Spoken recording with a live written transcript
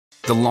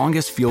The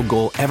longest field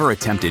goal ever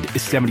attempted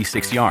is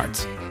 76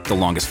 yards. The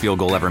longest field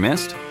goal ever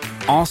missed?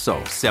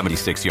 Also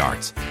 76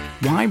 yards.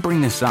 Why bring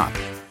this up?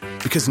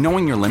 Because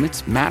knowing your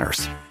limits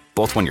matters,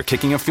 both when you're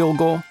kicking a field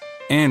goal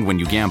and when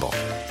you gamble.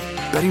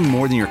 Betting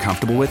more than you're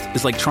comfortable with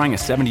is like trying a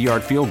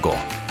 70-yard field goal.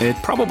 It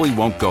probably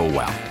won't go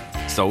well.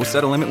 So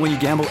set a limit when you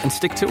gamble and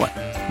stick to it.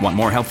 Want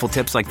more helpful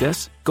tips like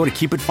this? Go to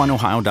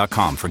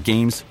keepitfunohio.com for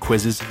games,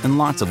 quizzes, and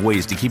lots of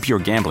ways to keep your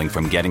gambling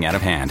from getting out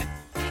of hand.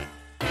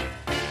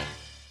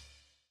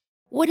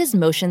 What does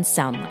motion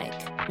sound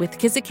like? With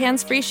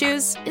Kizikans free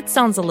shoes, it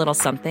sounds a little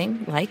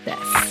something like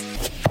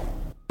this.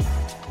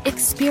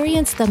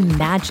 Experience the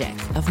magic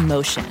of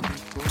motion.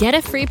 Get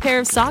a free pair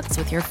of socks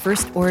with your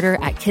first order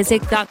at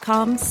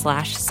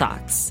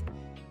kizik.com/socks.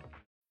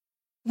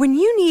 When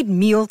you need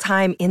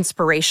mealtime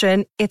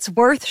inspiration, it's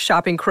worth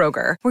shopping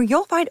Kroger, where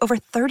you'll find over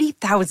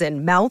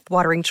 30,000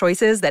 mouth-watering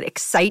choices that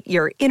excite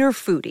your inner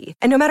foodie.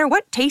 And no matter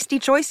what tasty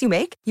choice you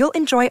make, you'll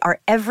enjoy our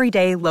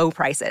everyday low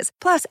prices,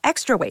 plus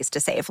extra ways to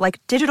save,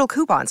 like digital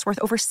coupons worth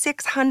over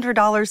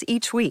 $600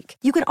 each week.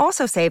 You can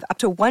also save up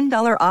to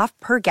 $1 off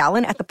per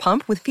gallon at the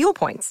pump with fuel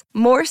points.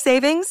 More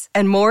savings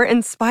and more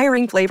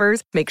inspiring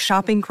flavors make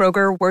shopping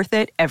Kroger worth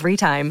it every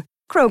time.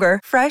 Kroger,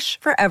 fresh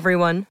for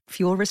everyone.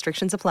 Fuel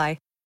restrictions apply.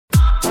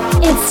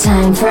 It's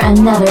time for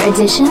another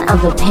edition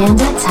of the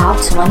Panda Top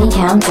 20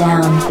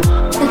 Countdown.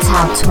 The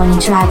top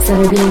 20 tracks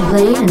that are being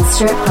played in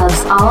strip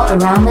clubs all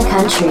around the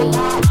country.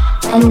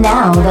 And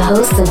now, the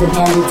hosts of the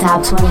Panda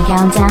Top 20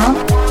 Countdown,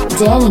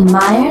 Danny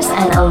Myers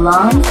and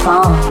Alon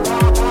Fong.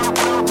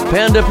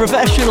 Panda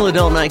Professional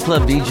Adult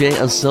Nightclub DJ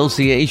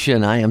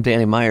Association. I am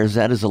Danny Myers.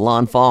 That is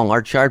Alon Fong,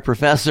 our chart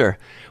professor.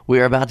 We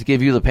are about to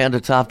give you the Panda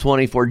Top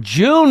 20 for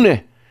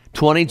June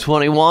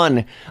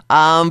 2021.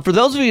 For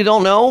those of you who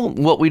don't know,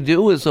 what we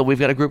do is we've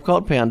got a group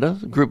called Panda,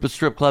 a group of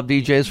strip club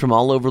DJs from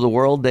all over the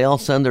world. They all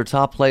send their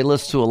top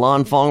playlists to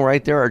Alon Fong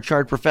right there, our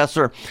chart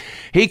professor.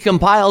 He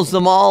compiles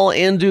them all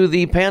into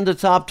the Panda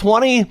Top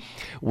 20.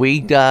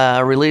 We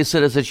release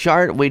it as a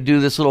chart. We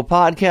do this little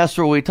podcast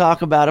where we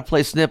talk about it,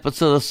 play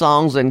snippets of the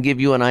songs, and give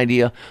you an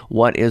idea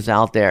what is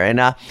out there. And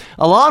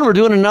Alon, we're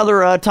doing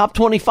another Top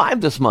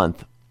 25 this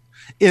month.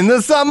 In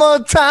the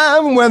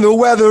summertime when the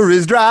weather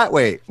is dry.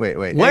 Wait.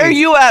 Where are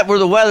you at where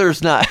the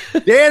weather's not?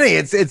 Danny,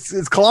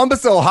 it's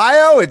Columbus,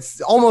 Ohio.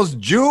 It's almost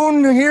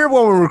June here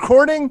when we're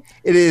recording.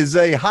 It is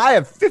a high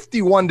of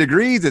 51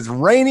 degrees. It's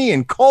rainy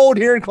and cold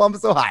here in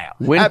Columbus, Ohio.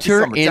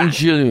 Winter in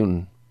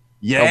June.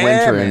 Yeah,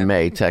 winter man. in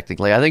May,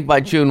 technically. I think by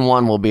June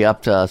 1 we'll be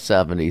up to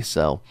 70,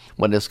 so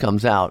when this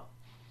comes out.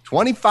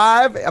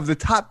 25 of the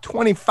top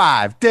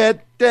 25. The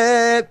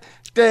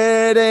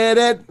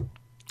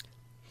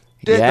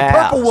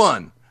purple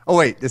one. Oh,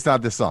 wait, it's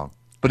not this song,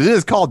 but it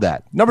is called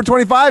that. Number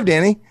 25,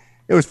 Danny.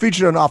 It was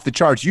featured on Off the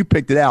Charts. You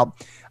picked it out.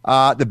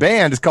 The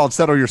band is called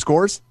Settle Your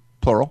Scores,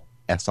 plural,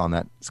 S on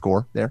that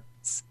score there,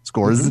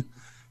 scores. Mm-hmm.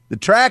 The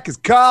track is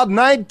called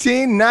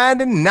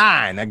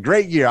 1999, a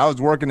great year. I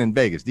was working in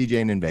Vegas,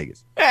 DJing in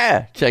Vegas.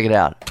 Yeah, check it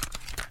out.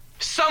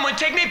 Someone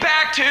take me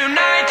back to 1999.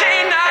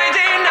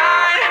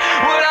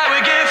 What I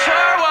would give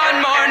for one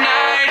more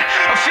night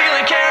of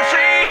feeling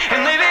carefree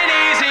and living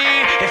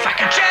easy. If I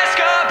could just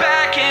go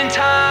back in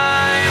time.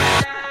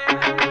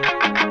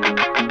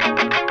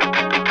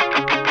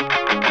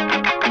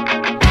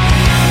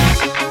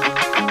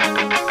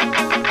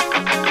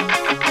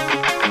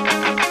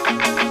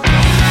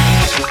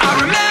 I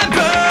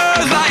remember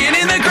lying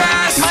in the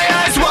grass, my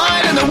eyes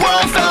wide and the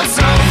world felt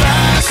so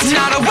vast.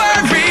 Not a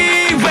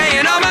worry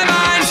weighing on my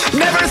mind.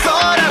 Never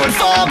thought I would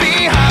fall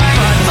behind.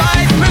 But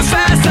life moved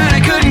fast and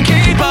I couldn't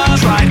keep up.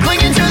 Tried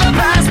clinging to the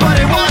past, but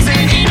it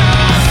wasn't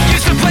enough.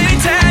 Used to play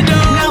Nintendo,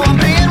 now I'm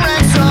paying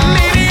ransom.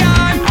 Maybe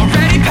I'm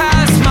already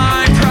past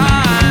my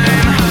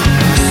prime.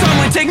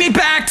 Someone take me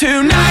back to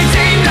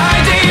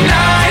 1999.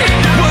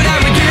 What I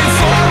would give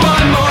for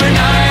one more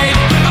night.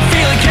 I'm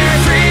feeling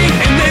carefree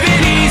and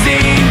living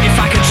easy. If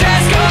I could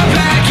just go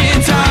back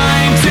in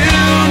time to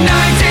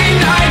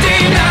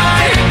 1999,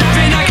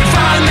 then I could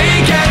finally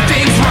get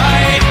things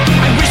right.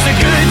 I wish the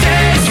good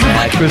days were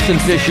like Christian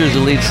Fisher is the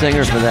lead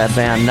singer for that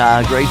band.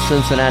 Great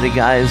Cincinnati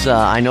guys.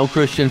 I know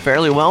Christian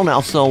fairly well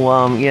now, so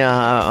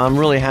I'm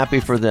really happy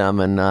for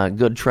them, and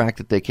good track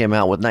that they came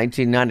out with,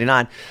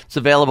 1999. It's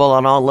available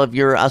on all of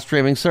your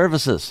streaming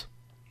services.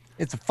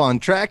 It's a fun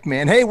track,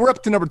 man. Hey, we're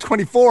up to number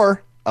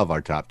 24 of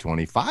our top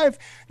 25.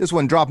 This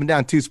one dropping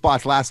down 2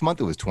 spots last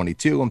month. It was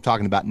 22. I'm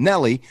talking about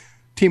Nelly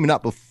teaming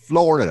up with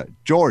Florida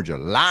Georgia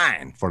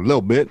Line for a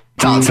little bit.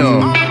 Talk to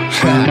him.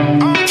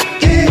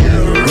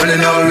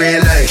 Running on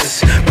red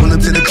lights. Pull up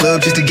to the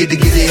club just to get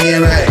it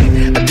in right.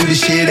 I do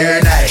this shit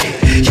every night.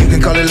 You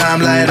can call it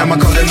limelight, I'ma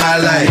call it my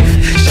life.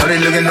 Shawty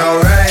looking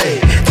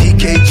alright.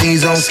 TK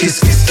jeans on,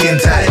 skin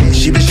tight.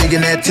 She been shaking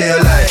that tail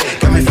light.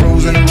 Got me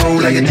frozen in the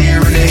road like a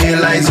deer in the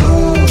headlights.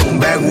 Ooh,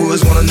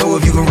 backwoods wanna know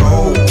if you can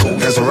roll.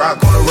 That's a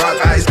rock on a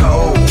rock, ice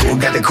cold.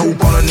 Got the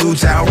coupe on a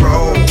Newtown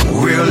road,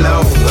 real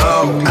low.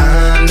 Oh.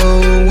 I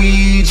know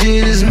we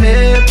just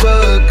met,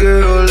 but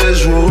girl,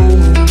 let's roll.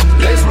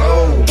 Let's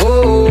roll.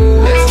 Whoa.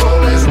 Let's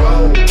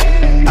roll.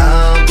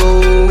 I'll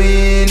go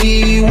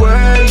anywhere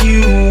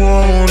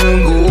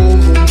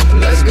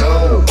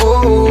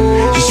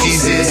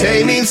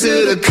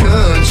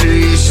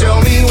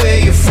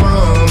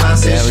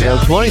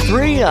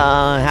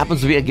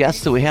happens to be a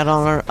guest that we had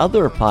on our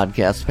other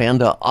podcast,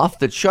 Panda Off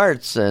the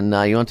Charts. And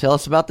you want to tell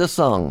us about this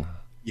song?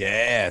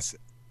 Yes,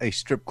 a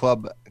strip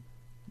club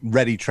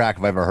ready track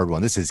if I've ever heard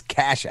one. This is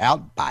Cash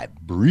Out by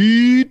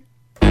Breed.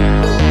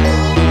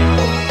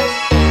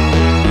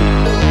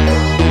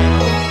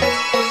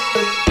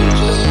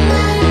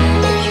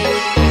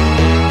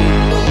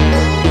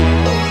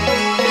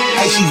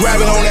 She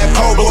grabbing on that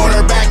pole, blowing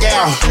her back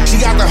out.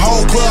 She got the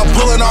whole club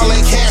pulling all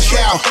that cash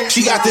out.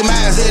 She got them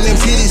eyes and them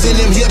titties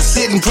and them hips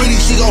sitting pretty.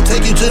 She gon'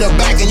 take you to the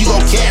back and you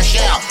gon' cash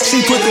out.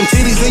 She put them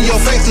titties in your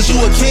face cause you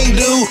a king,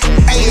 dude.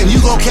 Hey, and you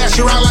gon' cash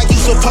her out like you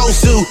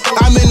supposed to.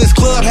 I'm in this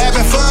club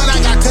having fun.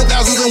 I got 10,001.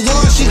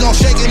 She gon'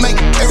 shake it,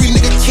 make every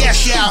nigga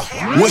cash out.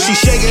 When she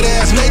shake it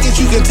ass naked,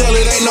 you can tell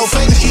it ain't no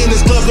faking. She in this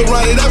club to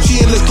run it up.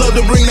 She in this club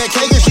to bring that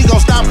cake. And she gon'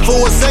 stop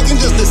for a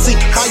second just to see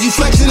how you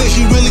flexing. Is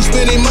she really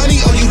spending money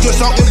or you just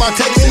talking about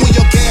taking with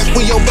your cash,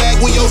 with your bag,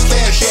 with your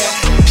stash at?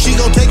 She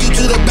gon' take you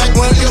to the back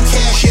where your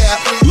cash at.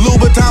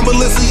 Louboutin,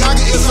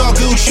 Balenciaga, it's all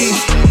Gucci.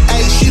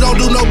 Hey, she don't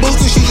do no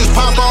boosting, she just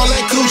pop all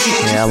that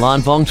coochie. Yeah,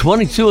 Lon Fong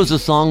 22 is a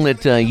song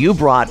that you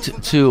brought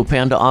to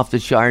Panda Off the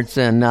Charts,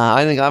 and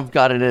I think I've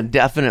got it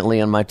definitely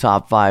in my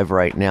top 5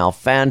 right now.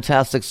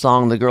 Fantastic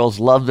song. The girls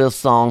love this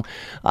song.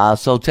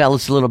 So tell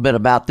us a little bit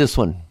about this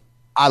one.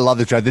 I love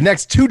this track. The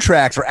next 2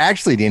 tracks are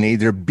actually, Danny,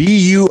 they're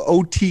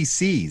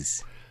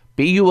BUOTCs.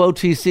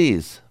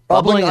 BUOTCs.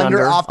 Bubbling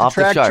under off the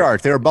track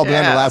chart. They were bubbling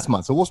under last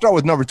month. So we'll start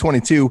with number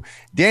 22.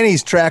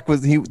 Danny's track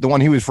was the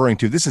one he was referring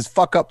to. This is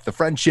Fuck Up the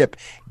Friendship,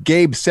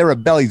 Gabe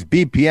Sarabelli's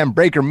BPM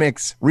Breaker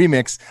Mix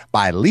remix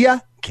by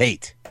Leah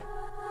Kate.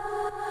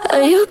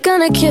 Are you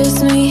gonna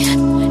kiss me?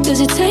 Cause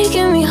you're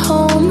taking me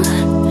home.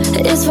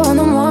 It's 4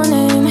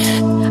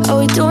 a.m. Are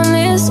we doing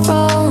this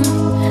wrong?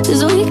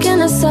 This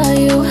weekend I saw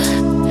you.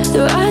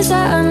 The eyes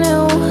that I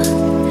knew.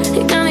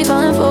 It got me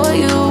falling for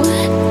you.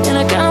 And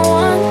I kinda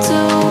want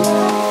to.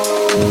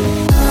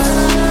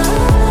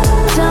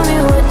 Tell me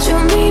what you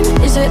mean,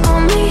 is it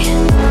on me?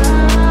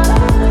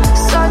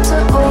 Start to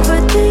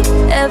overthink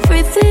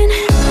everything.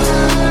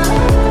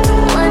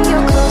 When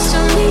you're close to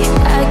me,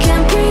 I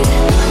can't breathe.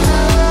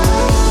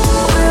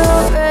 We're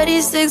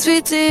already 6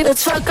 feet deep.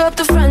 Let's fuck up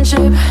the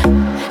friendship.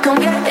 Come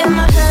get in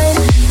my head.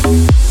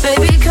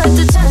 Baby, cut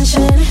the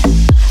tension.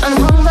 I'm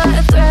hung by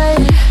a thread.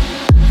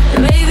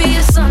 Maybe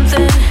it's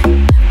something,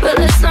 but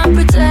let's not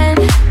pretend.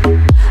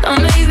 Or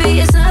maybe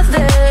it's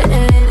nothing.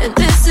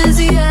 This is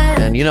the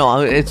end. And you know,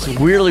 it's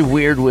really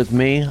weird with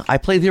me. I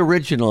play the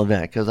original of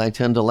that because I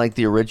tend to like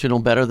the original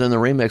better than the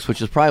remix,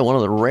 which is probably one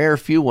of the rare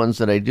few ones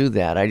that I do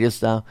that. I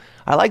just, I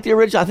like the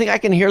original. I think I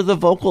can hear the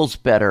vocals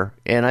better.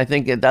 And I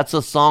think that's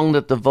a song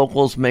that the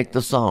vocals make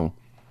the song.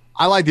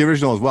 I like the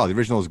original as well. The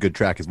original is a good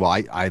track as well.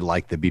 I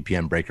like the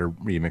BPM Breaker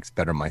remix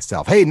better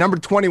myself. Hey, number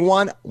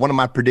 21, one of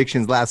my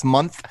predictions last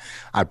month.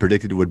 I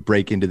predicted it would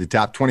break into the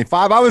top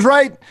 25. I was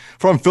right.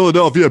 From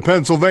Philadelphia,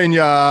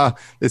 Pennsylvania.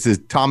 This is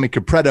Tommy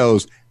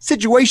Capretto's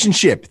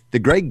Situationship, the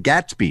Greg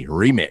Gatsby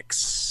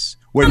remix.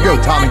 Way to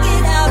go, Tommy.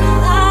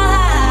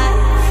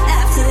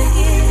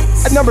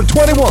 At number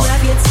 21.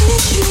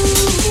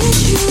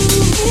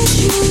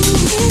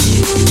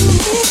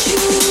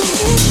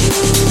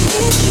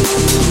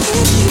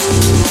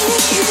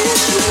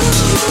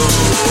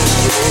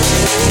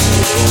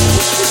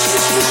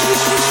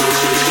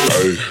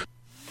 Hey,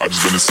 I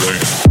just been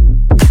insane.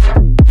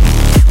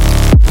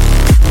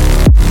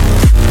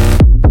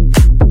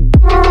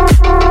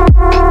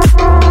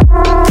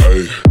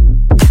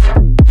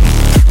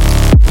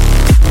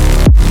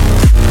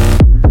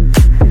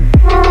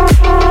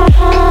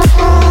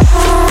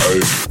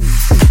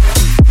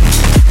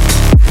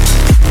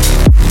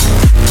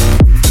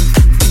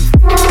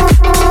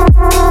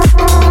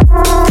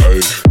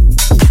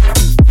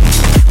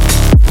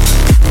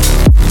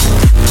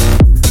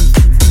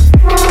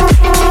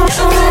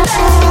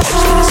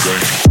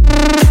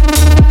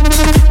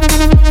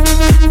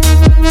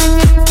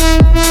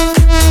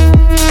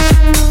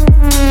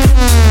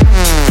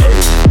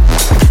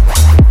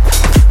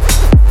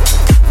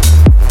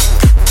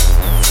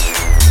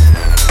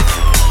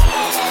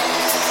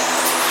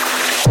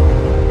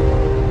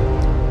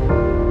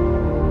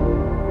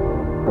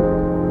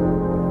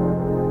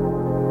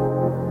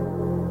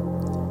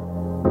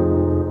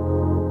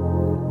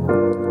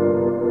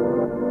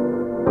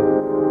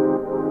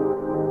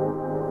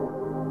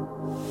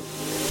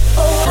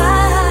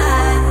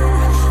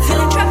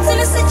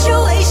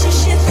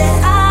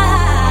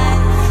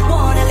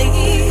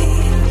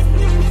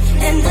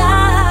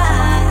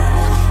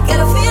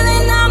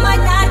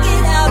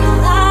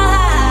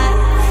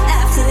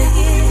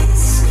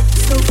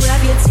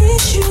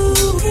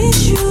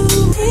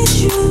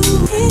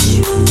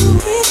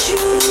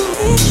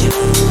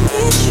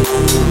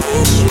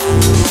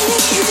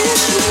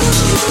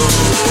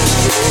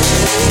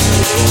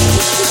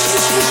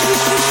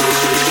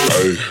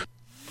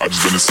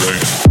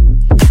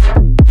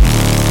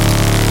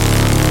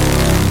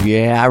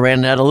 Yeah, I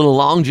ran that a little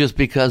long just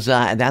because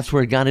that's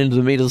where it got into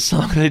the meat of the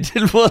song. I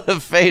didn't want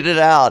to fade it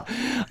out.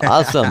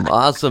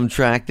 Awesome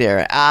track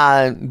there.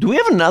 Do we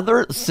have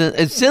another?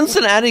 Is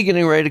Cincinnati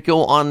getting ready to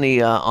go on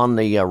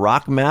the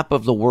rock map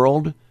of the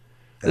world?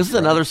 This is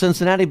another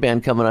Cincinnati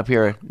band coming up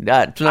here to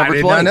number 20. I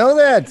did not know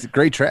that. It's a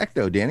great track,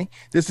 though, Danny.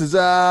 This is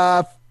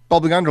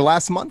bubbling under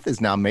last month, has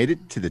now made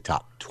it to the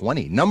top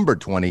 20. Number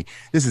 20.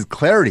 This is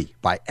Clarity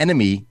by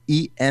Enemy,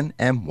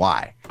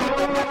 ENMY.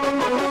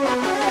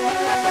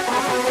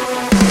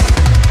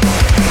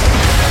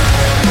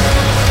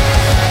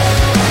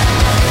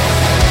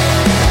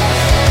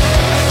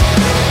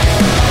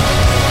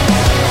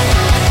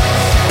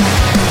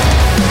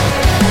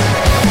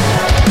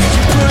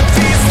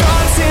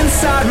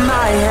 Inside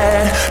my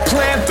head,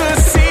 plant the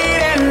seed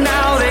and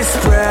now they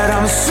spread.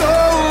 I'm so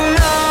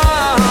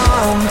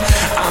numb.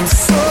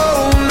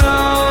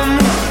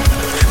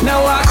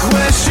 Now I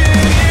question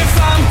if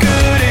I'm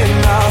good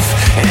enough.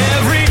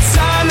 Every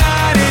time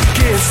that it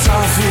gets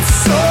tough, it's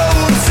so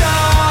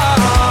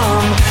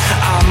dumb.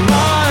 I'm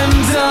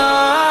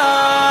undone.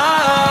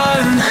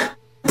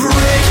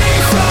 Breaking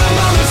from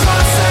all the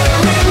thoughts that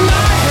are in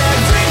my head,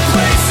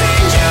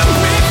 replacing you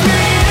with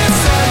me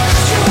instead.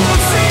 You won't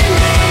see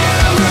me.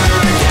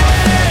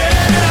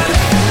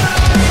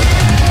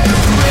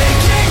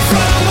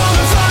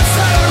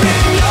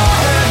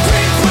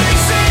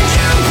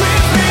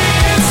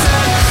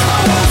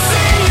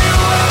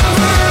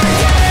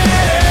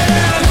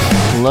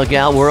 Look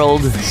out,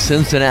 world.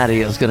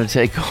 Cincinnati is going to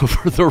take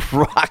over the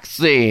rock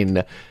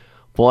scene.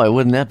 Boy,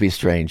 wouldn't that be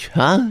strange,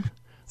 huh?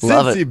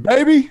 Love Cincy, it.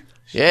 baby.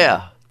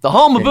 Yeah. The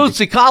home of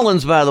Bootsy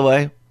Collins, by the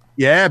way.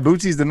 Yeah,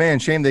 Bootsy's the man.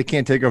 Shame they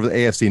can't take over the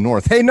AFC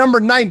North. Hey, number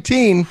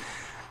 19.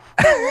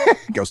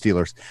 Go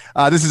Steelers.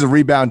 This is a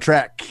rebound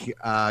track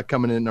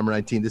coming in at number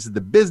 19. This is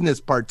The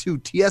Business Part 2,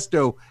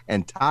 Tiesto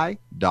and Ty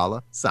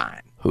Dolla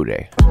 $ign. Who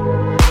dey?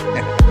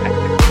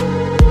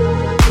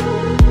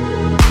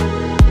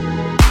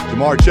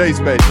 Jamar Chase,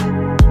 baby.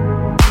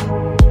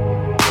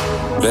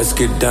 Let's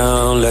get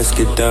down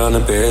to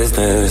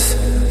business.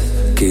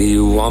 Give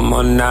you one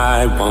more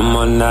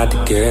night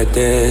to get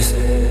this.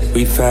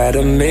 We've had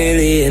a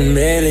million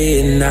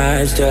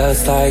nights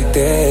just like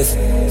this.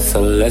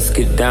 So let's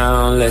get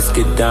down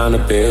to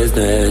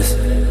business.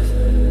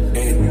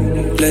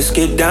 Let's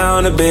get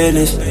down to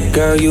business.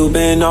 Girl, you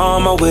been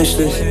on my wish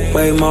list.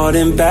 Way more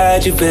than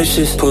bad, you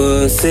vicious.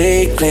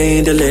 Pussy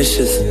clean,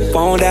 delicious.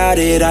 Won't doubt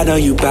it, I know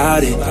you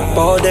bout it.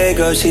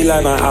 Bodega, she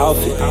like my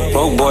outfit.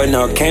 Broke boy,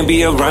 no, can't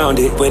be around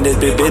it. When it's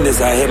big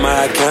business, I hit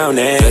my account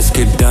and let's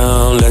get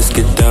down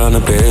to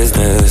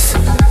business.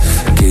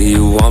 Give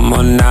you one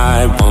more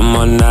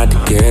night to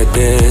get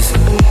this.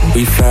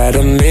 We've had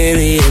a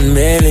million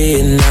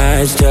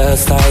nights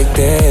just like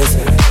this.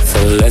 So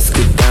let's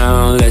get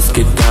down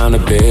to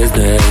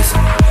business.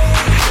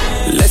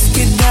 Let's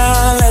get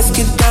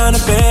down to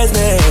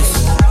business.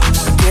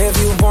 Give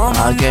you one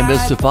more Okay,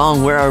 Mr.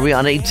 Fong, where are we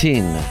on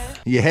 18?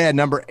 Yeah,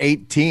 number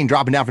 18,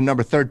 dropping down from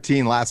number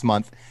 13 last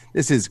month.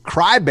 This is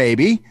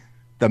Crybaby,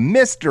 the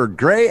Mr.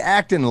 Gray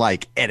Acting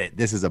Like edit.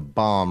 This is a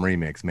bomb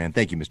remix, man.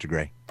 Thank you, Mr.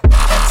 Gray.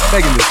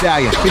 Megan Thee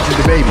Stallion, featuring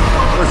the baby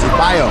versus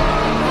Bio.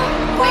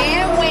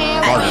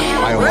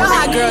 Real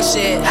hot girl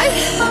shit.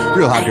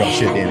 Real hot girl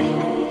shit,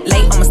 Danny.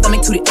 Late on my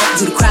stomach to the up,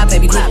 to the cry,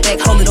 baby. Look back,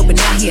 hold it open,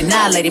 now he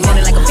annihilated.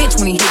 Running like a bitch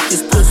when he hit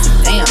this pussy.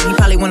 Damn, he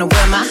probably wanna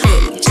wear my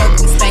hoodie.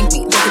 Choke me, spank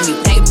me, look at me,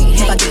 thank me.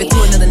 If I give it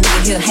to another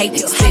nigga, he'll hate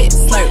me. Spit,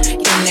 slurp,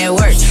 give him that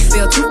work.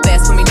 Feel too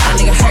fast for me, now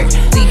a nigga hurt.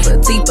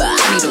 Deeper, I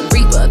need a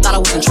reaper. Thought I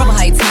was in trouble,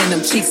 how you tearing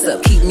them cheeks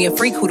up. Keep me a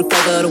freak, who the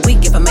flavor of the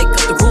week. If I make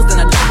up the rules, then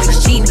I don't think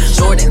cheating.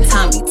 Jordan,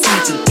 Tommy,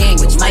 Timothy, gang,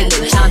 which might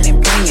let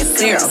Jonathan bring in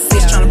Sarah.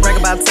 Bitch trying to brag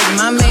about taking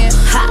my man.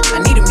 Ha,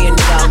 I needed me a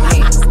nigga off my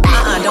hands.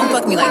 Don't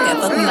fuck me like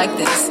that, fuck me like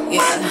this,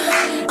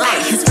 yeah.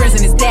 Ay, his friends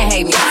and his dad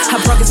hate me.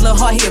 I broke his little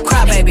heart, he a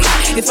cry, baby.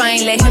 If I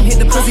ain't let him hit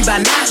the pussy by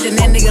now, then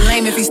that nigga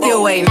lame if he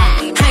still waiting.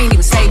 I ain't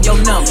even saved your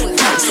number,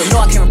 so no,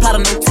 I can't reply to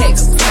no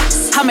text.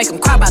 I make him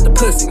cry about the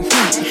pussy,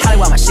 probably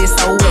why my shit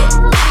so wet.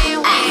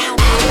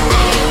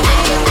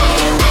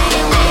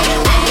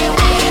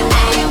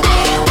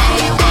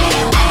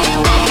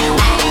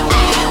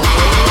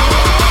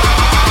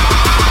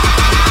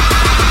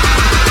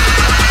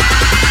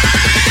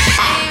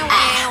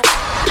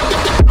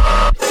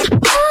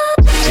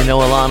 You know,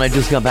 Alon, I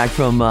just got back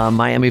from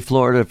Miami,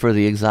 Florida for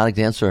the Exotic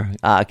Dancer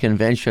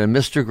convention.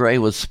 Mr. Gray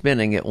was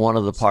spinning at one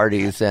of the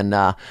parties, and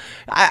I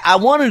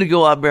wanted to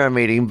go up there and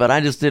meet him, but I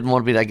just didn't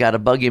want to be that guy to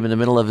bug him in the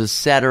middle of his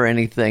set or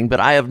anything.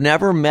 But I have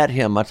never met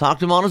him. I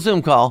talked to him on a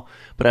Zoom call,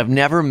 but I've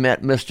never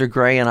met Mr.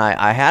 Gray, and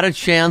I had a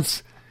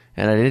chance,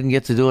 and I didn't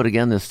get to do it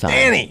again this time.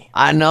 Danny!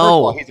 I know. First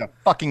of all, he's a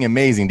fucking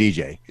amazing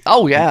DJ.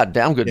 Oh, yeah,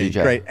 damn good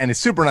DJ. Great, and a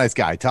super nice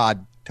guy,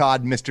 Todd,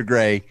 Mr.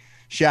 Gray.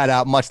 Shout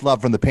out, much love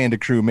from the Panda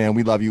crew, man.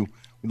 We love you.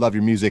 We love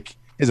your music.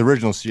 His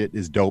original shit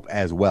is dope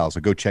as well.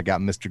 So go check out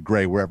Mr.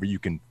 Gray wherever you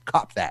can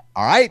cop that.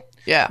 All right?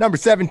 Yeah. Number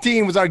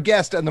 17 was our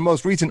guest on the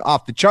most recent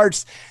Off the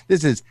Charts.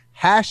 This is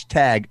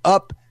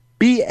 #up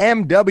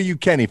BMW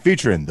Kenny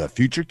featuring the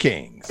Future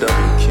Kings.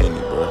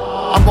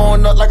 I'm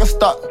going up like a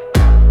stock.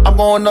 I'm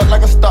going up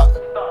like a stock.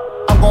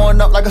 I'm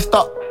going up like a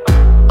stock.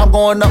 I'm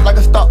going up like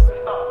a stock.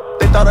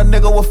 They thought a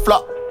nigga would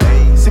flop.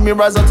 See me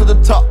rise up to the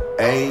top.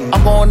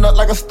 I'm going up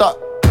like a stock.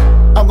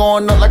 I'm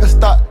going up like a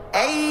stock.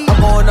 I'm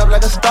going up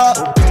like a stock.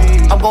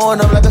 I'm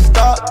going up like a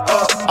stock.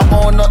 I'm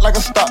going up like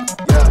a stock.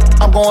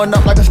 I'm going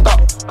up like a stock.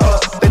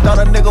 They thought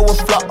a nigga would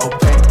flop.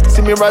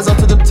 See me rise up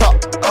to the top.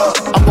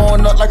 I'm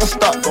going up like a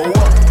stock.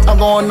 I'm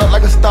going up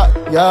like a stock.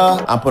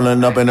 Yeah, I'm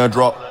pulling up in a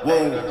drop.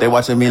 They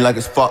watching me like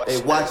it's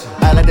Fox.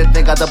 I like to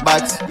think out the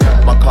box.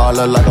 My car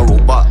look like a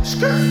robot.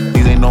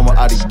 These ain't normal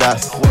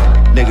Adidas.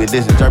 Nigga,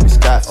 this is Derby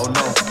Scott.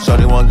 So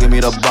they won't give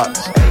me the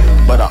box,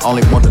 but I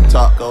only want the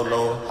top.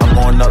 I'm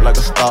going up like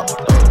a stock.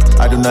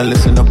 I do not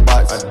listen to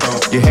bots.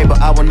 You hate,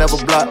 but I will never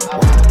block.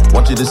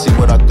 Want you to see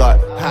what I got.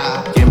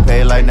 Getting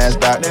paid like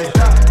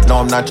NASDAQ. No,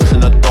 I'm not just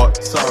in a thought.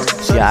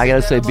 Yeah, I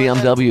gotta say,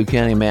 BMW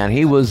Kenny, man,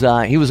 he was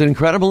an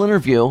incredible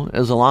interview.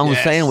 As Alon was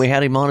saying, we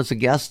had him on as a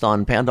guest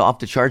on Panda Off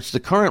the Charts, the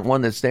current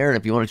one that's there. And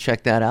if you want to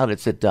check that out,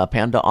 it's at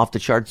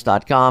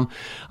pandaoffthecharts.com.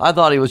 I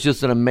thought he was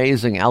just an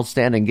amazing,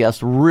 outstanding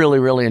guest. Really,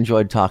 really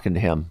enjoyed talking to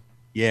him.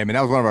 Yeah, I mean,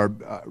 that was one of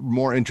our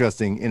more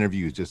interesting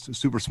interviews. Just a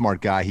super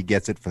smart guy. He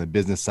gets it from the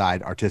business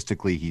side.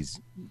 Artistically,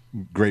 he's a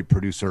great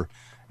producer,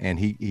 and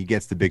he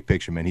gets the big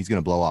picture, man. He's going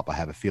to blow up, I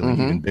have a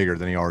feeling, even bigger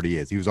than he already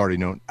is. He was already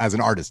known as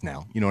an artist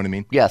now. You know what I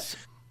mean? Yes.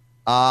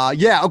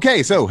 Yeah,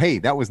 okay. So, hey,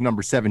 that was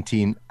number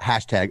 17,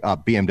 hashtag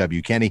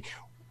BMW Kenny.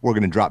 We're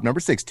going to drop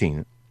number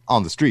 16,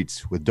 On the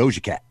Streets with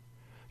Doja Cat.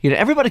 You know,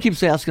 everybody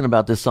keeps asking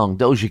about this song,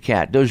 Doja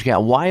Cat. Doja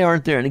Cat, why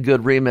aren't there any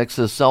good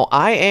remixes? So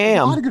I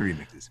am. A lot of good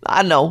remixes.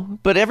 I know,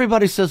 but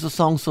everybody says the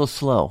song's so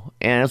slow.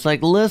 And it's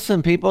like,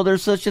 listen, people,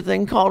 there's such a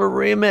thing called a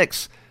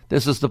remix.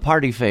 This is the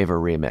Party Favor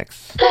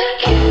remix.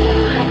 Like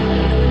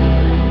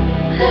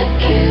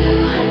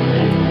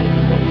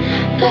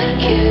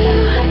you,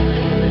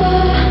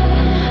 oh,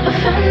 I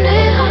found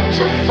it hard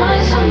to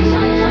find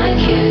someone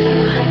like you.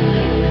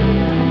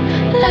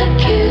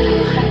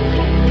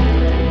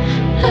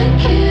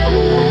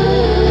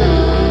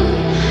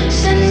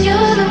 Send your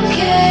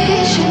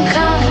location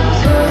coming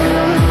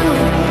through.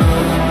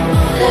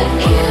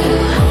 Like you,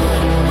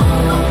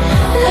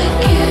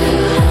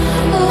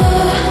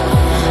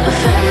 oh, I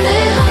found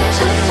it hard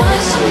to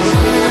find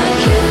someone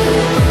like you.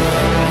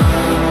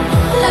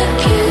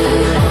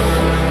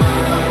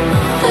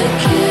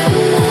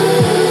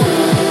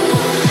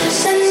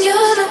 Send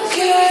your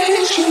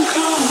location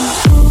coming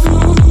through.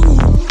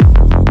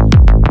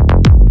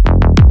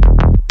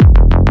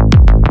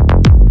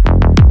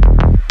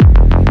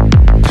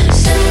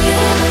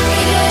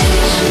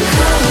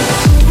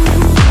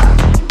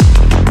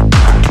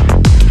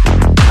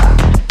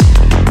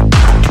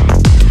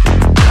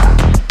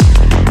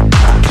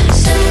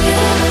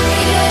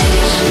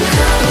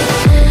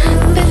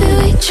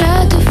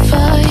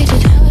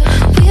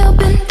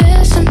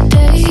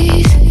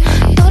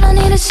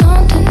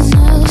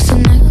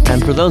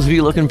 For those of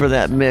you looking for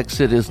that mix,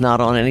 it is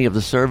not on any of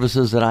the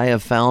services that I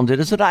have found. It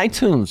is at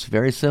iTunes.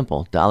 Very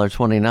simple.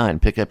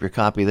 $1.29. Pick up your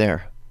copy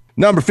there.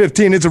 Number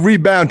 15, it's a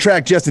rebound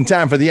track just in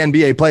time for the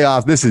NBA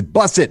playoffs. This is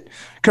Bust It,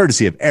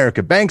 courtesy of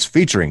Erica Banks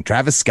featuring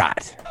Travis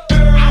Scott.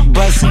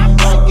 Bust it,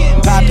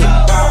 pop it,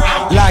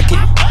 lock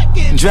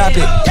it, drop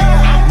it.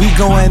 We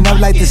going up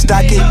like the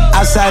stock it.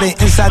 Outside and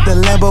inside the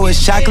Lambo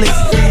is chocolate.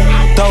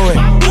 Throw it,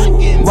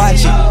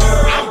 watch it,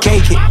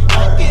 cake it.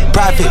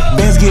 Profit,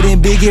 bands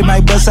getting big, it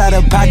might bust out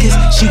of pockets.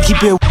 She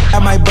keep it, I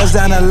might bust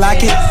down a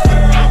locket.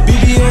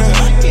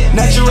 BBL,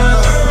 natural,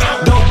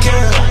 don't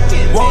care.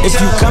 If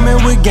you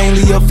coming with gang,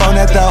 leave your phone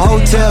at the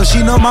hotel.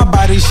 She know my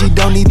body, she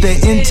don't need the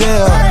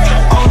intel.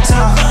 On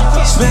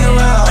top, spin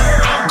around,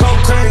 go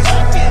crazy.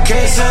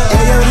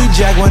 AOD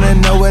Jack wanna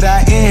know what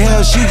I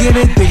inhale. She get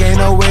it thick, ain't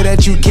no way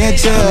that you can't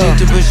tell. I need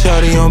to put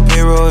shawty on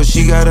payroll.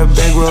 She got a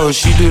bankroll.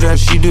 She do that,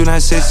 she do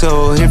not say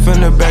so. Hit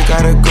from the back,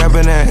 got her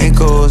grabbing her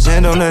ankles.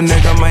 Hand on her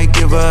neck, I might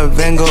give her a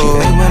Van Gogh.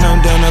 Hey, when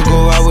I'm done, I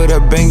go out with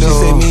a bang. She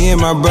say me and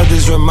my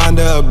brothers remind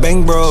her of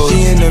Bang Bros.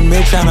 She in the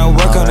mid tryna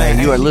work on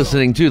that. You are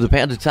listening to the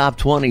Panda Top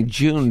 20,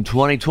 June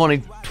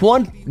 2020. Try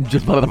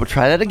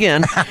that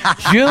again.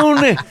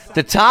 June,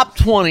 the top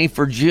 20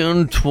 for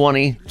June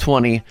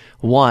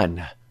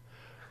 2021.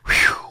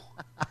 Whew.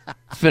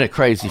 It's been a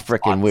crazy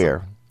freaking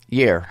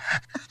year.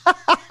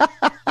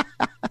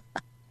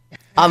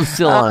 I'm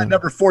still on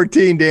number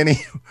 14,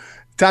 Danny.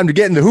 Time to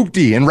get in the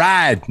hoopty and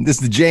ride. This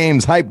is the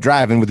James Hype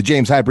Driving with the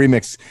James Hype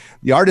remix.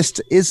 The artist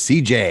is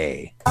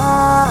CJ.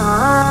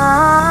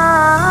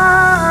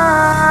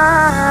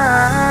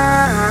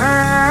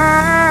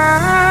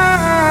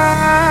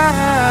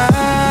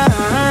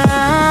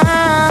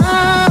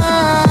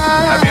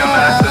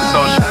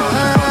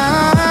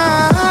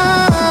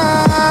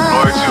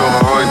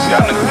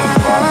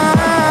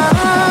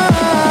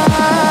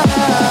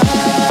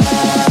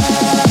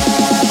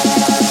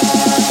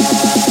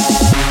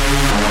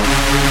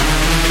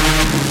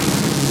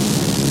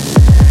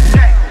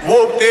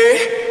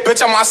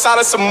 Bitch, I'm outside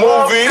of some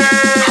movies.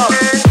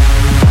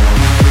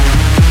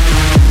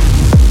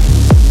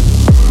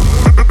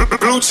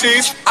 Blue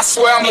cheese, I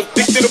swear I'm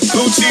addicted to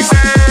blue cheese.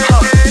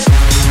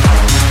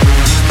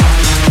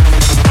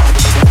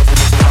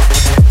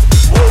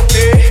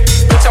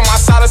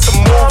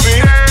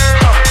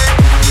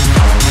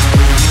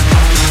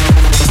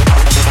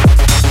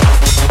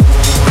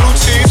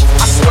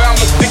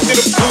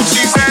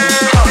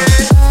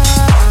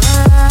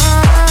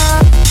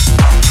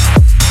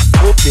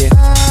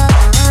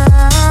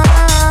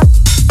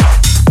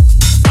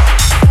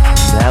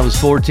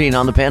 14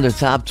 on the Panda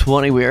Top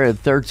 20. We are at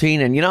 13.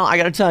 And, I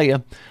got to tell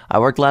you, I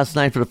worked last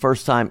night for the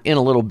first time in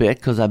a little bit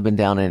because I've been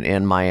down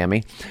in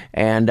Miami.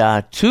 And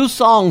two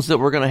songs that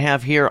we're going to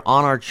have here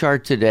on our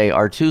chart today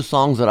are two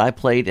songs that I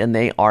played, and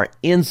they are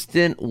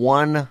instant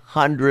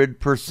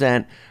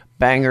 100%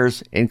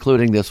 bangers,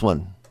 including this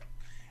one.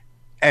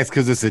 That's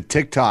because it's a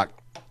TikTok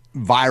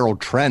viral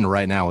trend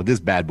right now with this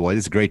bad boy.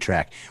 This is a great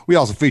track. We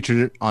also featured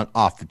it on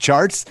Off the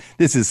Charts.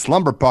 This is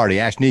Slumber Party,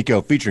 Ash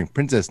Nico featuring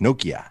Princess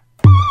Nokia.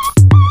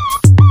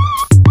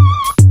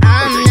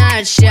 I'm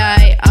not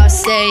shy, I'll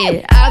say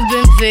it. I've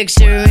been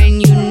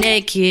picturing you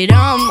naked.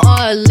 I'm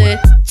a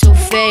little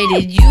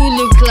faded. You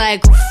look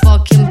like a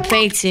fucking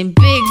painting.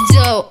 Big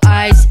doe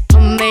eyes,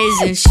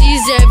 amazing.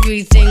 She's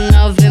everything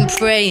I've been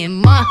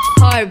praying. My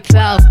heart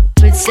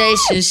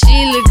palpitation.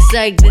 She looks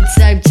like the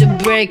type to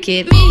break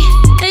it. Me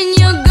and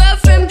your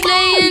girlfriend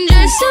playing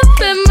dress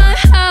up at my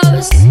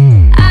house.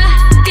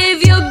 I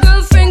gave your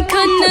girlfriend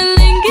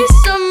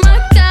cunnilingus on my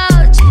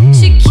couch.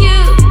 She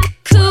cute,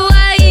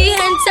 kawaii,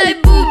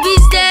 hentai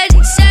boobies that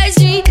excites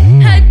me.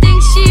 I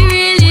think she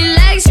really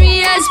likes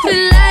me. As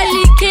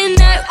politely can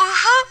I?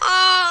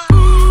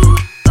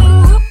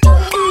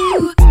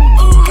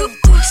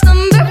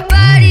 Slumber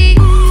body.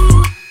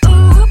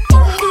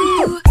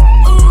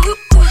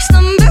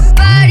 Slumber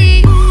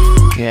body.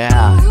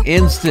 Yeah,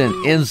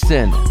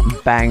 instant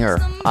banger.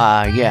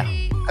 Yeah.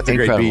 That's a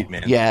incredible. Great beat,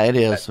 man. Yeah, it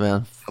is,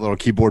 man. A little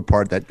keyboard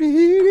part that.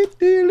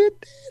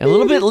 A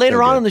little bit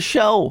later on in the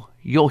show,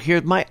 you'll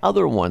hear my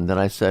other one that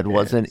I said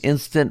was an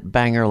instant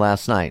banger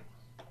last night.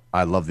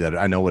 I love the other.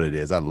 I know what it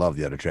is. I love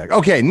the other track.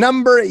 Okay,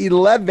 number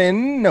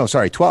 11. No,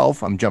 sorry,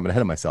 12. I'm jumping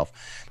ahead of myself.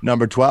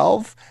 Number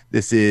 12.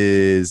 This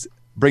is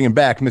bringing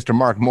back Mr.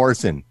 Mark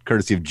Morrison,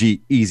 courtesy of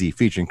G-Eazy,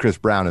 featuring Chris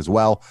Brown as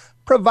well.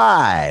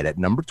 Provide at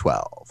number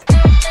 12.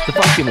 The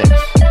Funky Mix.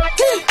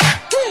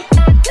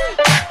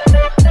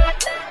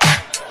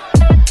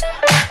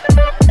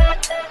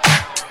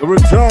 The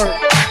return.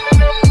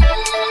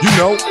 You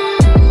know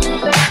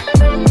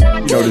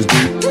this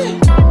beat. You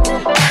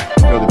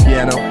know the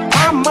piano.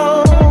 I'm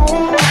on.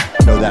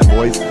 You know that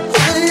voice.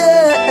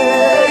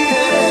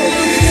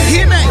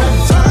 Hear me.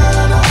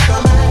 Return of the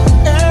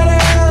man.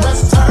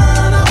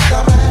 Return of the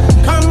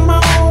man. Come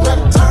on.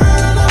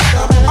 Return of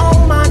the man. Oh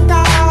my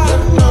God. You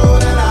know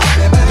that I've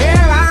been back.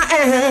 Here I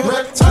am.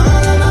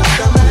 Return of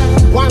the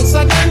man. Once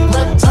again.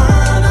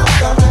 Return of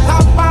the man.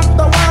 Top of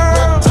the world.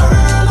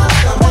 Return of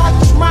the man.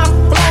 Watch my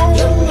flow.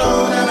 You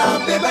know that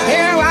I've been back.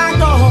 Here I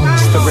go.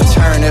 It's the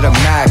return of the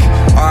Mac.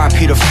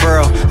 R.I.P. the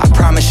Furl. I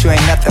promise you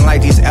ain't nothing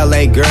like these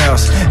L.A.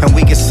 girls. And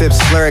we can sip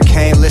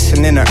Slurricane,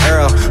 listening to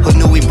Earl. Who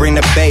knew we bring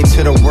the bay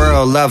to the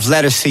world? Love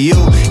letters to you,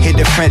 hit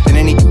different than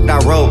any I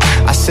wrote.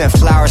 I sent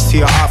flowers to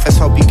your office,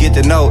 hope you get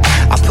the note.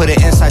 I put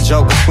an inside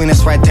joke between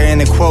us right there in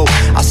the quote.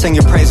 I'll sing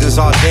your praises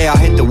all day, I'll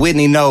hit the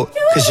Whitney note.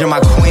 Cause you're my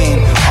queen,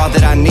 all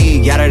that I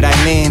need, yada that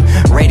I mean.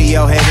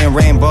 Radiohead and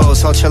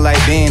rainbows, ultralight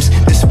beams.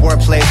 This sport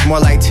plays more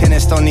like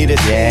tennis, don't need a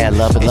team. Yeah,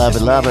 love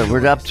it.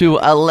 We're up to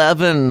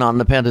 11 on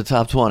the Panda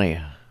Top 20.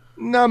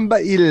 Number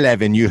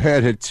 11. You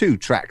heard her 2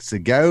 tracks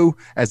ago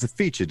as a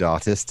featured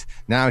artist.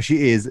 Now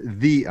she is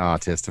the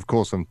artist. Of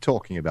course, I'm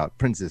talking about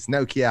Princess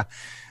Nokia.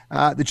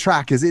 The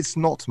track is It's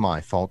Not My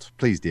Fault.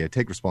 Please, dear,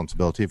 take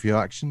responsibility for your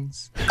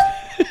actions.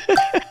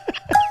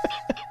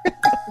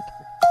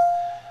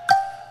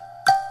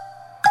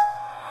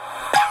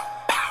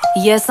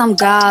 Yes, I'm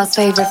God's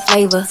favorite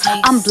flavor.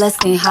 I'm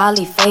blessed and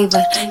highly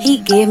favored. He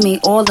give me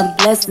all the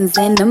blessings,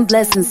 and them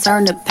blessings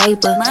turn to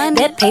paper.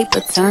 That paper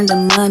turn to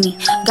money.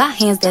 Got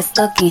hands that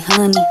stuck in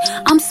honey.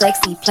 I'm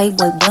sexy,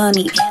 Playboy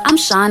bunny. I'm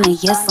shining,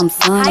 yes, I'm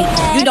sunny.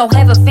 You don't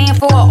have a fan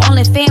for an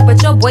only fan, but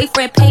your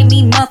boyfriend pay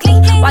me monthly.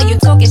 While you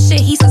talking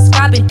shit, he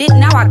subscribing dick.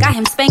 Now I got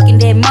him spanking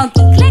that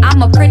monkey.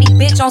 I'm a pretty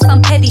bitch on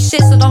some petty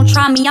shit, so don't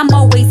try me, I'm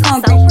always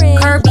hungry.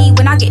 Kirby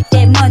when I get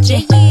that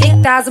munchin'.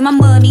 Thick thighs and my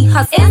money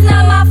hustle. It's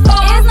not my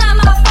fault. It's not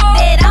my fault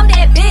that I'm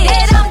that bitch.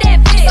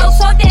 So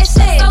talk that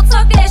shit. Cause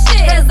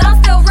I'm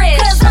still rich.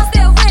 It's not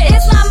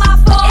my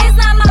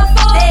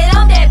fault. That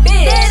I'm that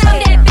bitch.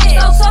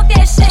 So talk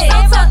that shit.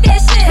 Cause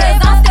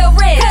I'm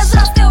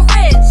still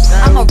rich.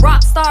 I'm a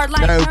rock star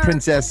like No, her.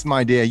 Princess,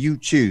 my dear, you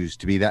choose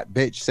to be that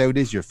bitch, so it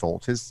is your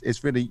fault.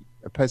 It's really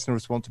a personal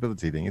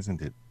responsibility thing,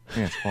 isn't it?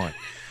 Yes, quite.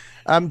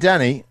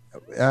 Danny,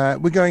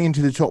 we're going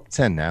into the top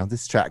 10 now.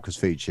 This track was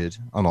featured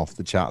on Off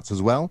the Charts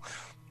as well.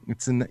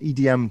 It's an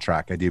EDM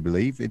track, I do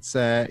believe. It's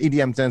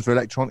EDM stands for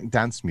electronic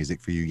dance music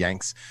for you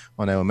Yanks.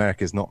 I know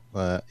America's not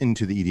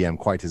into the EDM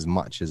quite as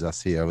much as us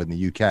here in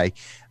the UK.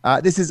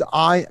 This is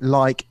I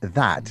Like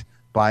That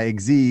by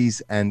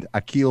Exees and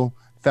Akil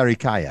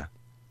Ferikaya.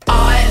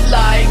 I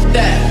like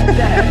that.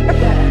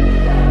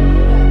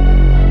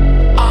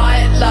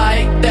 I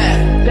like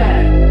that.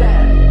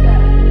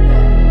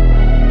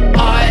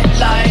 I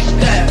like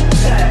that.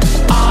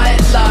 I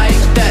like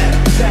that.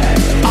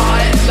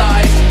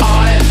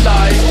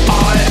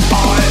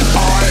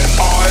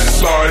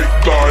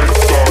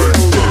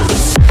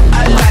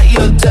 I like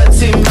your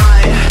dirty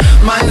mind.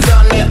 Mine's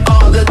on it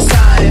all the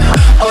time.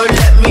 Oh,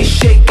 let me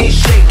shake it.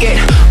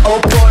 Oh,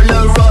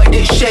 Polaroid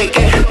it, shake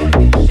it.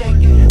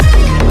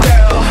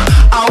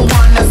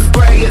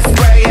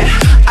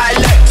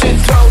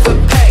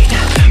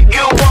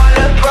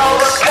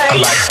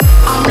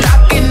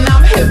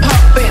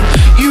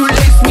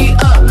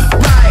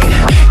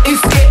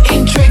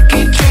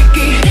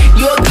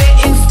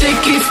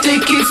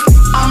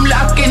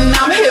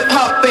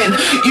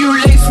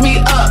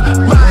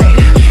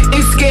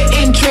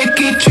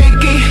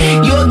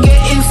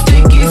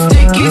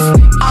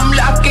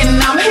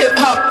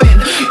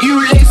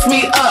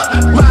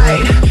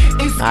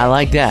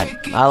 like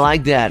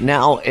that.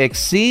 Now,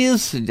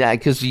 Exceeds,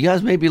 because you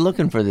guys may be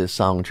looking for this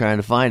song, trying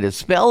to find it.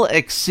 Spell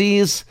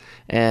Exceeds,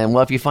 and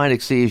well, if you find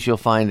Exceeds, you'll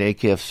find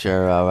Akif's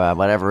or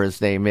whatever his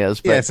name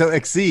is. But yeah, so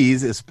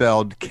Exceeds is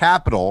spelled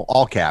capital,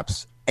 all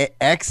caps,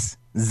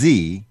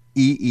 Xzeez,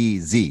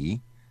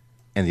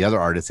 and the other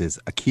artist is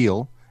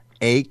Akil,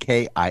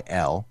 Akil,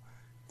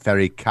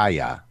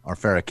 Farikaya, or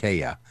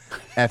Farikaya,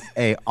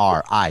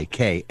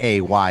 Farikaya.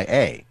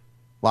 A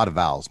lot of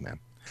vowels, man.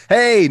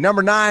 Hey,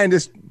 number 9,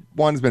 this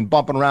one's been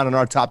bumping around in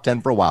our top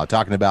 10 for a while,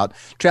 talking about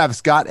Travis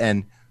Scott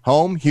and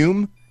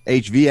Hume,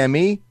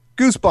 HVME,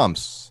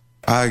 Goosebumps.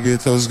 I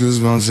get those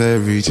goosebumps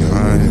every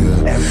time,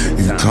 yeah.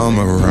 You come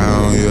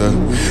around, yeah.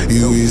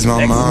 You ease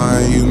my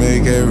mind, you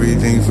make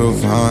everything feel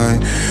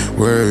fine.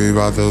 Worry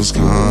about those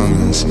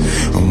comments,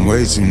 I'm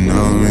way too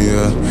numb,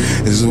 yeah.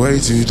 It's way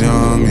too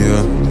dumb,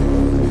 yeah.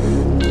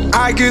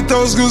 I get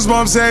those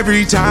goosebumps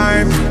every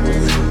time.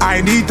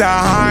 I need the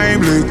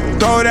Heimlich,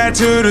 throw that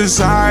to the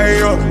side,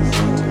 yeah.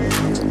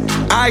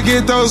 I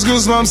get those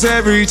goosebumps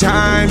every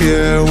time,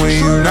 yeah. When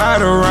you're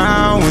not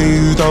around, when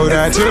you throw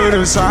that to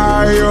the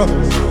side, yeah.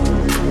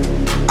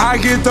 I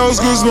get those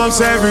goosebumps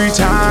every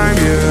time,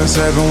 yeah.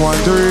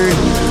 713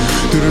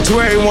 through the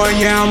 281,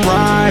 yeah, I'm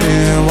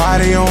riding. Why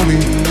they on me?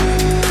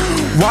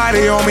 Why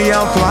they on me?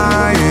 I'm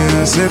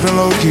flying, sipping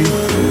low key.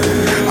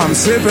 I'm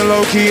sipping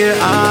low key at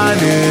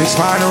Onyx,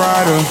 find a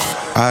rider.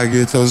 I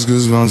get those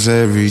goosebumps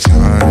every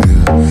time,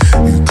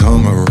 yeah. You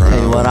come around.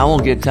 Tell you what, I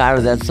won't get tired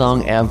of that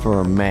song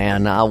ever,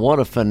 man. What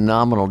a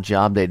phenomenal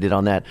job they did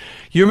on that.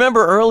 You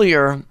remember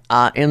earlier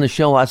in the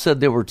show, I said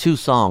there were 2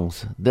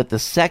 songs that the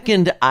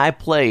second I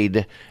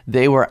played,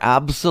 they were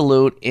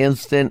absolute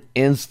instant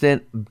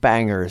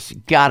bangers.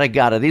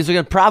 Gotta. These are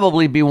going to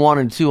probably be 1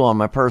 and 2 on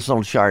my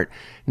personal chart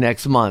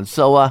next month.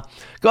 So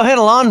go ahead,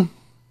 Alon.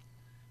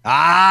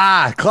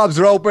 Clubs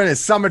are open. It's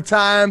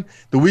summertime.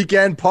 The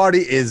weekend party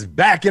is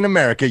back in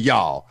America,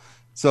 y'all.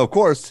 So, of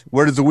course,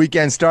 where does the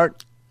weekend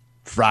start?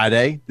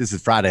 Friday. This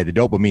is Friday, the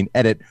Dopamine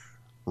Edit.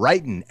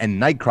 Writing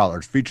and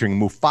Nightcrawlers featuring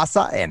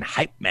Mufasa and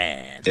Hype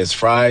Man. It's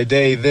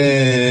Friday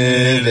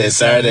then. It's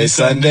Saturday,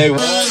 Sunday.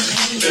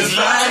 It's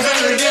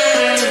Friday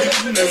again.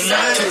 It's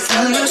Saturday,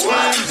 Sunday. It's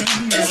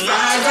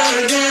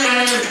Friday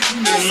again.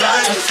 It's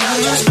Friday,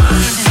 Sunday.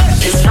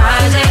 It's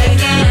Friday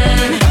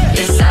again.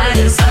 It's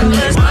Saturday,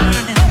 Sunday.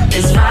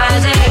 It's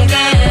Friday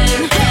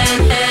again.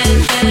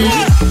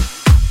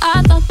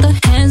 I thought the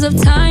hands of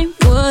time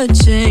would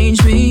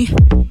change me,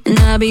 and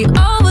I'd be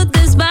over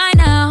this by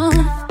now.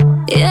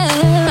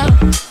 Yeah,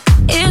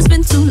 it's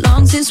been too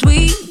long since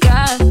we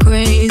got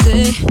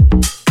crazy.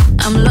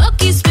 I'm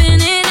lucky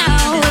spinning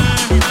out.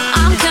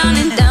 I'm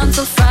counting down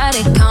till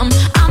Friday come.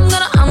 I'm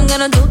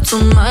gonna do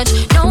too much.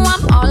 No,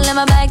 I'm all in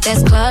my bag,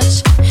 that's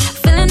clutch.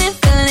 Feeling it.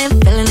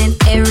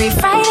 Every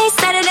Friday,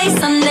 Saturday,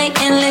 Sunday,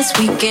 endless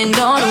weekend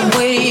on a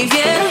wave,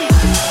 yeah.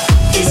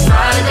 It's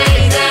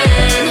Friday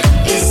then.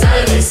 It's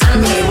Saturday,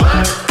 Sunday,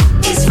 what?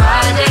 It's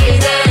Friday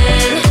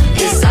then.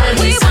 It's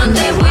Saturday,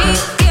 Sunday, what?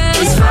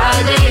 It's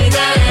Friday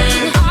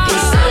then.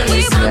 It's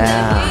Saturday, Sunday.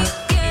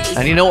 Yeah.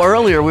 And you know,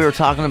 earlier we were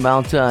talking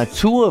about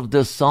 2 of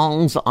the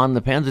songs on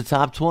the Panda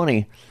Top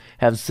 20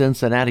 have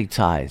Cincinnati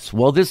ties.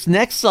 Well, this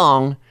next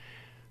song,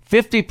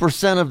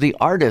 50% of the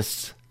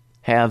artists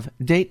have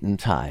Dayton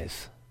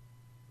ties.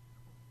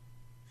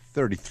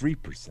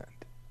 33%.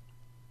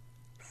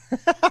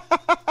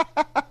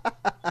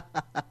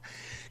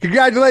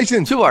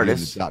 Congratulations. 2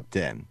 artists. In the top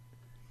 10.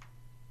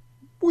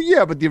 Well,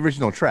 yeah, but the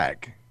original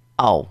track.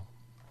 Oh.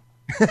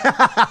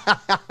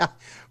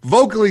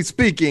 Vocally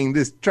speaking,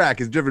 this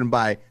track is driven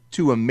by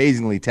 2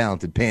 amazingly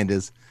talented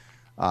pandas.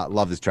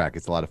 Love this track.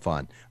 It's a lot of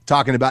fun.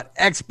 Talking about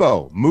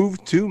Expo,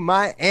 Move to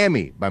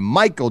Miami by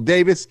Michael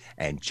Davis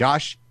and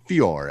Josh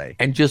Fiore.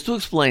 And just to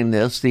explain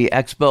this, the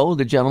Expo,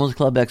 the Gentlemen's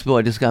Club Expo,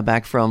 I just got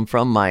back from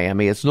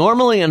Miami. It's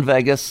normally in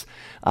Vegas.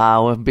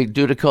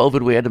 Due to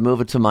COVID, we had to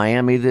move it to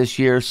Miami this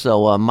year.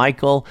 So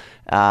Michael,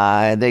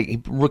 they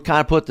kind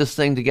of put this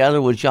thing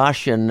together with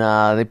Josh, and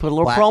they put a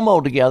little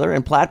promo together,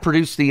 and Platt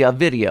produced the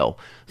video.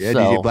 Yeah,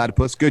 DJ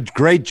Platypus.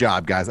 Great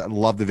job, guys. I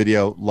love the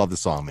video. Love the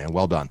song, man.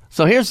 Well done.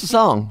 So here's the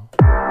song.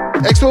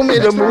 Expo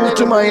made a move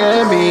to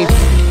Miami.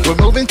 We're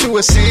moving to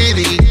a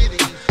city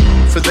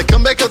for the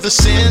comeback of the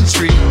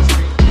century.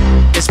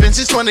 It's been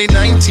since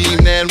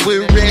 2019 and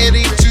we're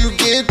ready to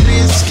get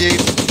risky.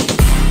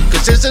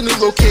 Cause there's a new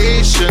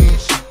location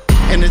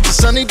and it's a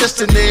sunny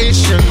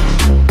destination.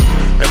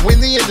 And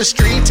when the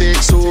industry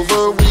takes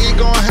over, we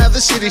gon' have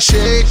the city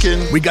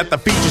shaking. We got the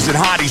features and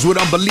hotties with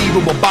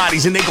unbelievable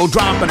bodies, and they go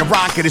drop in a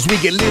rocket as we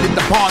get lit at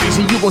the parties.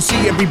 And you gon'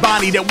 see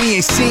everybody that we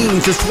ain't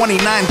seen since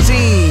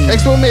 2019.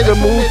 Expo made a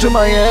move to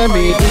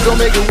Miami. We gon'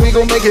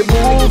 make it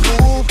move.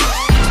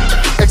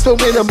 Expo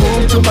made a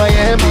move to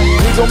Miami.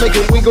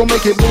 We gon'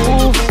 make it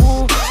move.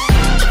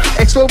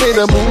 Expo made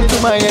a move to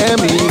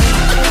Miami.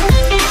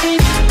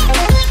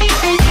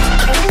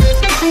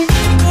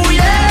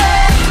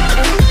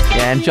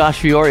 And Josh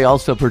Fiore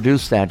also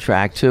produced that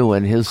track, too,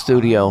 in his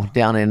studio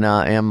down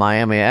in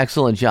Miami.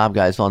 Excellent job,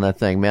 guys, on that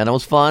thing, man. It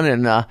was fun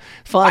and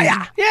fun.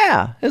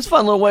 Yeah, it's a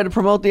fun little way to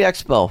promote the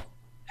expo.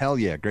 Hell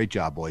yeah. Great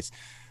job, boys.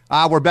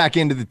 We're back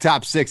into the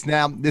top 6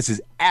 now. This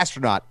is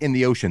Astronaut in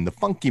the Ocean, the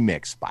Funky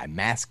Mix by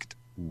Masked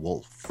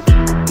Wolf.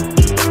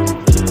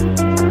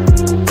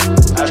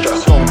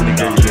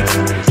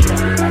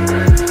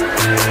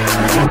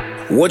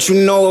 What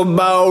you know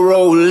about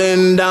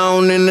rolling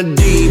down in the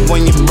deep?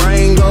 When your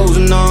brain goes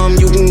numb,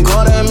 you can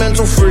call that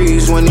mental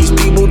freeze. When these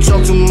people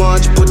talk too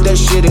much, put that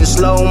shit in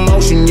slow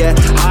motion. Yeah,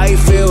 I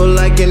feel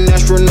like an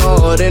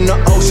astronaut in the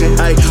ocean.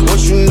 Ay,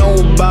 what you know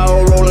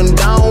about rolling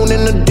down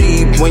in the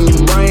deep? When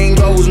your brain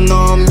goes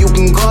numb, you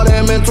can call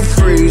that mental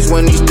freeze.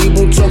 When these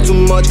people talk too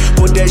much,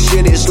 put that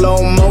shit in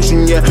slow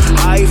motion. Yeah,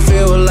 I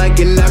feel like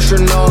an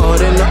astronaut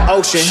in the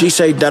ocean. She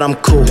say that I'm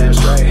cool.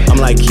 I'm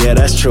like, yeah,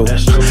 that's true.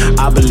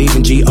 I believe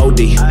in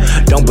G.O.D.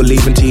 Don't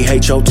believe in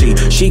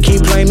T-H-O-T. She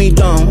keep playing me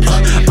dumb.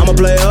 I'm a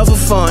player for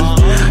fun.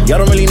 Y'all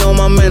don't really know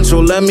my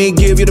mental. Let me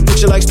give you the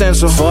picture like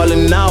stencil.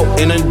 Falling out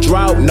in a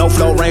drought. No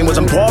flow rain was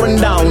I'm pouring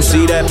down.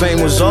 See that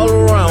pain was all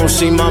around.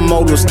 See my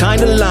mode was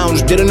kinda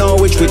lounge. Didn't know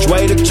which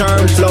way to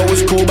turn. Flow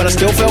was cool but I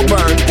still felt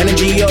burned.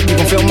 Energy up, you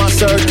can feel my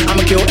surge.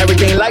 I'ma kill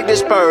everything like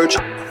this purge.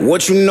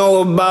 What you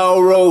know about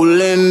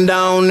rolling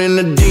down in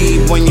the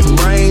deep? When your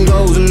brain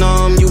goes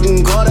numb, you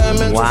can call that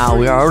mental. Wow,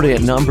 we are already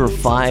at number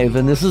 5,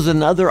 and this is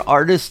another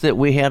artist that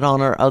we had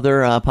on our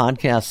other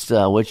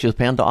podcast, which is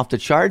Panda Off the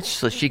Charts.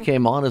 So she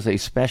came on as a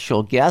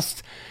special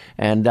guest,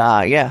 and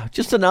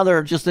just another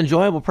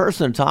enjoyable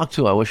person to talk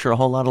to. I wish her a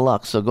whole lot of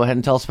luck. So go ahead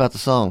and tell us about the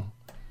song.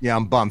 Yeah,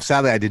 I'm bummed.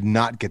 Sadly, I did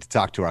not get to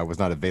talk to her. I was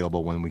not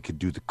available when we could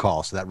do the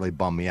call, so that really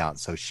bummed me out.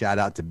 So shout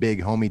out to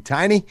big homie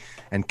Tiny.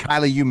 And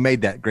Kylie, you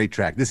made that great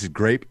track. This is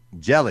Grape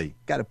Jelly.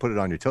 Got to put it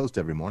on your toast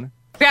every morning.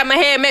 Grab my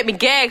hair, make me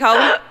gag,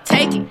 ho.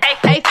 Take it,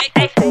 take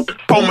it.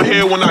 Pull my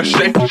hair when I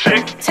shake,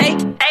 shake.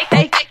 Take it.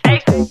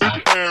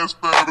 Ass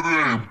better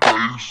than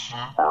place.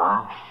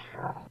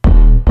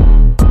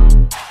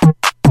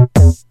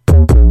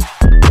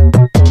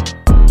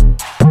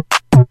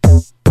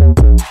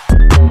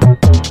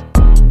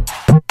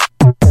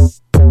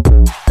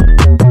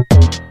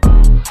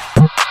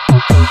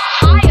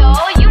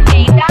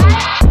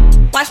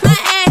 Watch my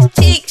ass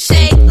cheek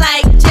shake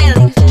like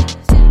jelly.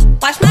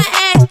 Watch my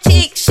ass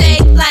cheek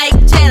shake like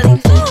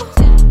jelly.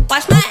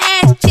 Watch my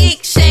ass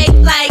cheek shake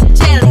like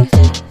jelly.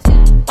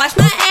 Watch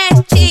my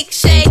ass cheek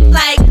shake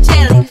like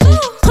jelly.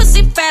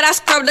 Pussy fat, I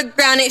scrub the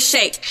ground and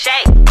shake.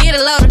 Get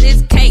a load of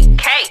this cake.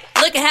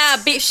 Look at how a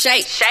bitch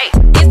shake.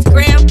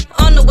 Instagram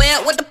on the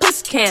web with the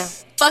pussy cam.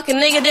 Fucking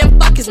nigga, then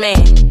fuck his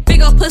man.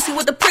 Big ol' pussy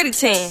with the pretty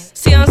tan.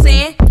 See what I'm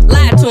saying?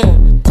 Lie to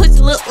him. Pussy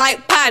look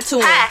like pie to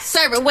him.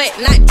 Serve it wet,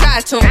 not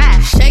dry to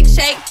him. Shake,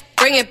 shake,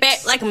 bring it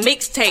back like a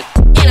mixtape.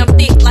 And I'm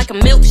thick like a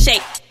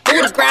milkshake.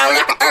 Through the ground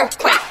like an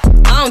earthquake.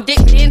 I don't dick,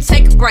 then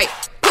take a break.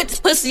 Put this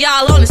pussy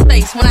all on his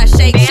face when I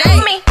shake,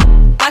 shake.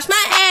 Watch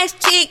my ass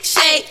cheek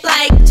shake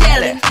like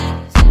jelly.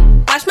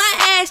 Watch my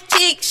ass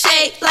cheek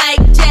shake like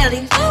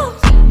jelly.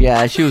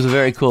 Yeah, she was a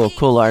very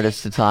cool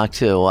artist to talk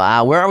to.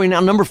 Where are we now?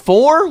 Number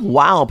 4?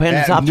 Wow,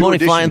 Panda Top 20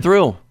 addition. Flying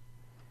through.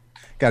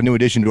 Got a new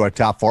addition to our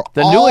top 4.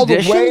 The all new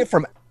addition? the way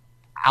from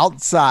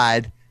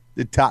outside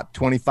the top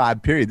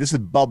 25 period. This is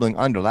bubbling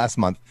under last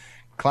month,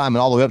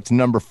 climbing all the way up to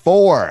number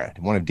 4.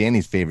 One of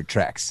Danny's favorite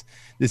tracks.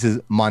 This is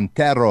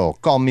Montero,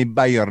 Call Me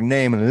By Your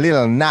Name,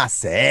 Lil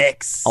Nas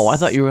X. Oh, I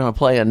thought you were going to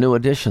play a new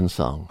edition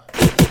song.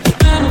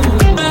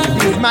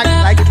 Use my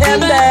like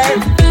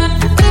candy.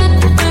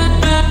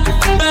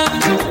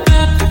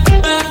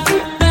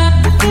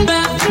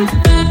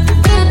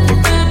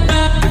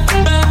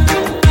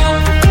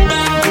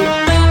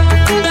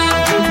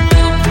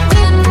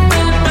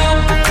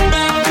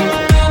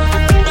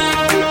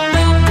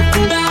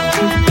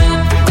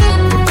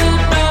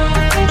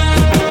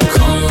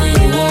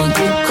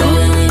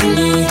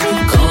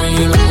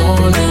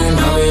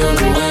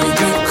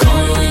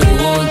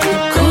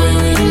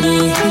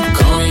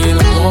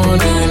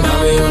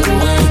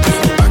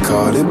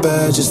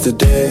 Just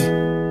today,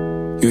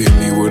 you hit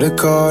me with a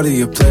call to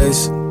your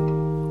place.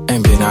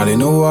 Ain't been out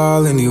in a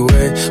while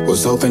anyway.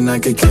 Was hoping I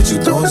could catch you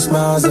throwing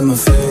smiles in my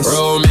face.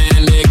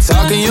 Romantic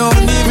talking, you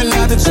don't even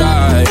have to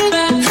try.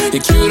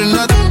 You're cute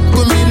enough to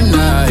with me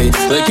tonight.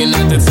 Looking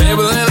at the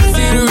table and I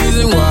see the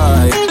reason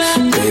why.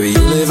 Baby,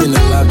 you living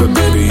a lot, but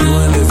baby, you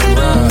ain't living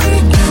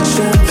right.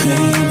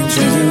 Champagne and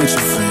drinking with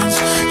your friends.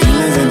 You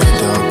live in the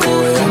dark,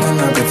 boy, I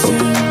cannot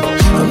pretend.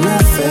 I'm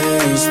not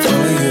faced,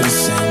 only here to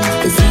sin.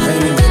 If you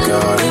ain't in the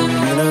garden,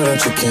 you know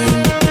that you can.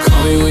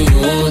 Call me when you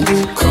want,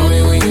 call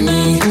me when you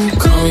need.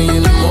 Call me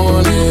in the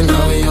morning,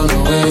 I'll be on the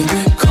way.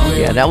 Call me.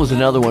 Yeah, that was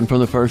another one from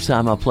the first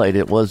time I played.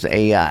 It was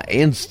a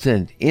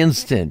instant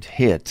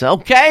hit.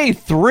 Okay,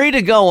 3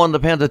 to go on the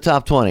Panda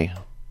Top 20.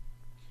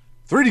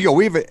 3 to go.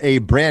 We have a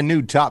brand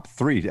new top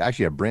 3.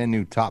 Actually, a brand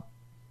new top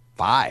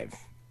 5.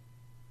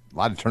 A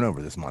lot of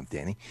turnover this month,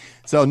 Danny.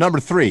 So number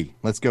 3,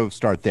 let's go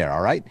start there,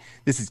 all right?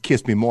 This is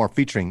Kiss Me More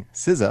featuring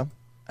SZA.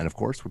 And, of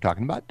course, we're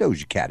talking about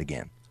Doja Cat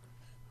again.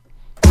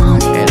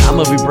 And I'm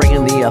going to be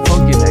bringing the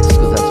funky mix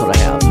because that's what I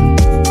have.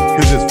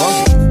 Because it's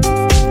funky.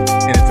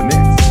 And it's a mix.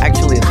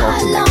 Actually, it's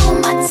also a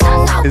mix.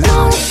 Is it?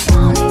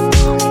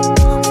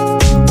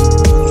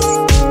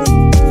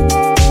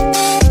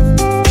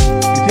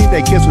 You think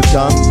they kiss with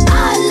tongue?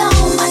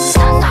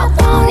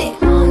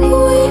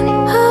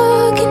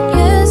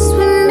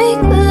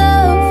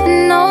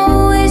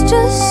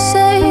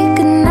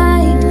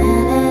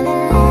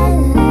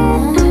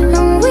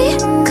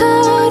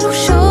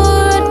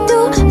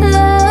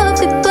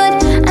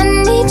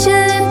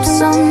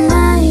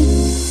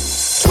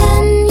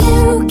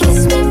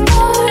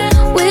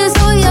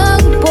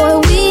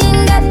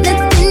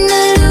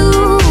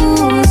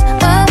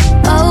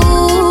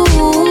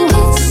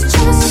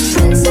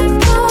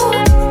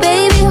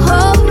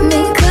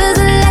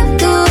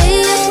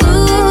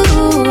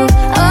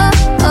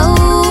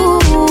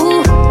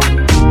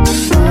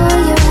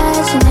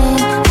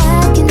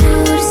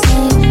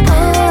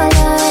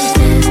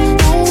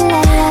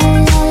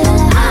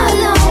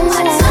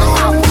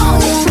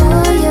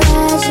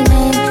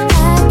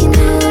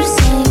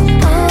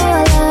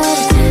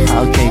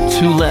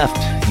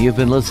 You've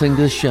been listening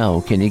to the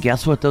show. Can you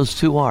guess what those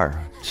two are?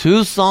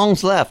 2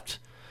 songs left.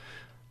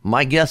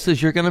 My guess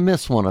is you're going to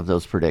miss one of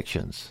those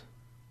predictions.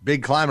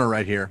 Big Climber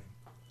right here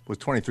was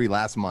 23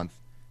 last month,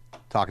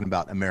 talking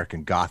about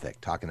American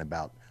Gothic, talking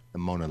about the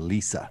Mona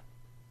Lisa,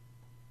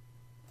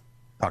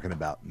 talking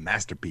about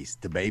Masterpiece,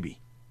 the baby.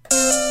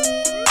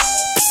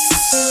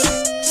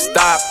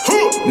 Stop.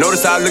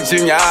 Notice how I looked you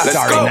in your eyes.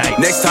 Let's go.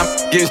 Next time,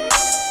 get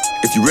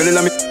if you really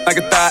let me like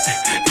a thought,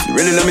 if you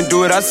really let me do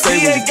what I say,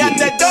 when you get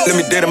me, let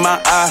me dead in my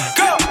eye.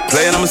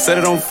 Play it, I'ma set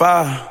it on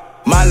fire.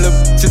 My little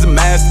bitch is a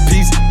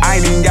masterpiece. I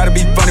ain't even gotta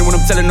be funny when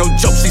I'm telling no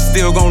jokes. She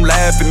still gon'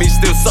 laugh at me.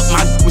 Still suck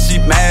my when she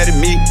mad at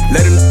me.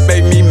 Let him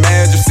make me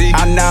mad, you see.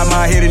 I nod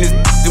my head in this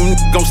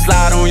gon'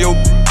 slide on your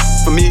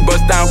for me.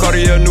 Bust down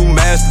Cartier, new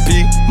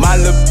masterpiece. My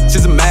little bitch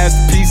is a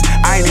masterpiece.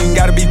 I ain't even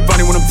gotta be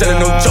funny when I'm telling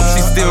no jokes.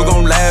 She still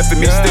gon' laugh at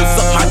me. Still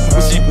suck my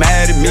when she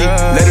mad at me.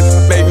 Let him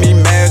make me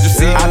mad, you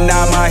see. I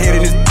nod my head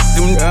in this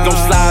gon'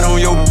 slide on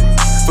your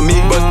for me.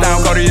 Bust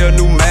down Cartier,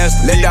 new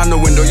masterpiece. Let down the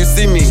window, you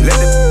see me. Let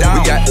it down.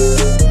 We got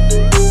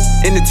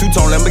in the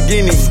two-tone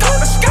Lamborghini.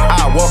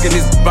 I walk in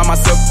this by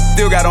myself,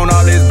 still got on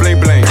all this bling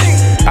bling.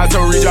 I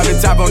told Reach, drop the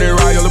top on that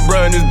Royal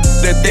LeBron and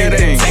that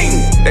thing.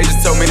 They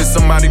just told me that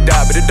somebody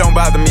died, but it don't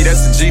bother me,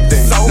 that's the G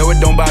thing. No,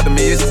 it don't bother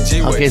me, it's the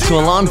G way. Okay, so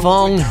Alon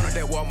Fong,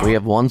 we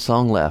have one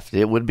song left.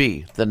 It would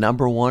be the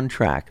number 1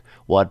 track,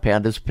 What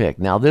Panda's Pick.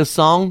 Now, this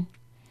song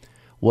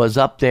was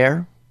up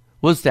there,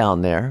 was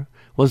down there,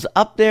 was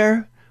up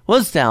there,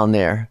 was down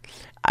there.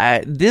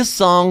 This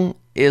song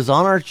is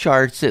on our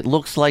charts. It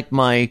looks like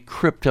my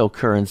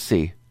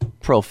cryptocurrency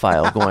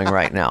profile going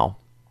right now.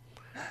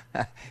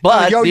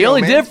 But the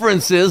only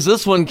difference is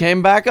this one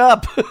came back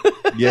up.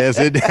 Yes,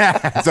 it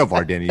so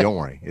far, Danny, don't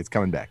worry. It's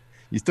coming back.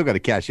 You still got to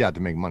cash out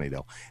to make money,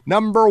 though.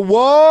 Number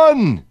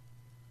 1.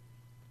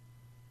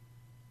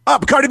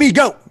 Up, Cardi B,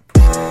 go.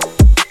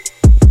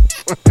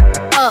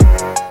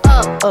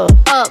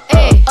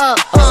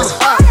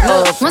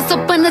 Once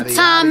upon a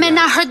time, and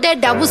I heard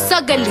that I was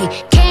ugly.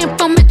 Came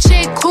from a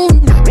chick who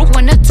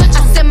when I touch,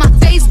 I said my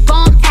face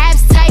bomb,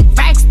 abs tight,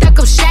 rack stuck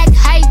up, shack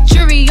height,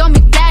 jury on me,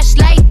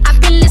 flashlight.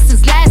 I've been listening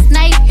since last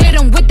night. Hit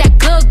 'em with that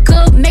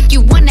good, make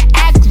you wanna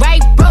act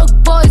right. Broke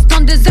boys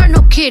don't deserve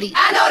no kitty.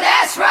 I know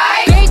that's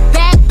right. Big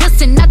bag,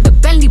 bustin' out the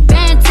Bentley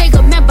band, take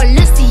a man,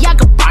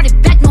 Balenciaga brought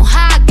it back. Know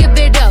how I give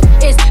it up.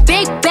 It's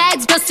big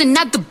bags, bustin'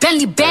 out the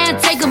Bentley band,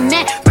 take a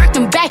man,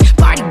 Birkin back,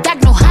 party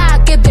back. Know how I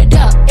give it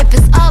up. If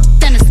it's up,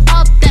 then it's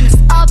up, then it's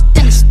up,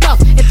 then it's stuck.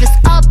 If it's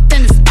up,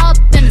 then it's up,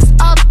 then it's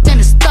up, then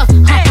it's stuck.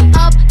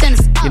 Up, then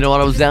it's up. You know,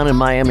 when I was down in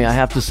Miami, I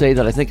have to say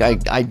that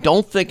I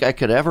don't think I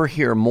could ever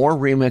hear more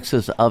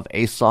remixes of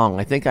a song.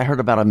 I think I heard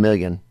about 1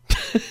 million.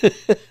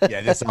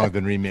 Yeah, this song's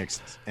been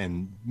remixed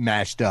and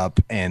mashed up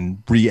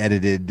and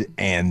re-edited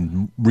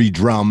and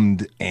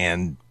re-drummed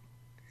and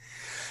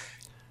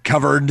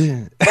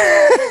covered.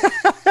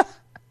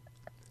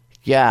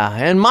 Yeah,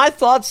 and my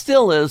thought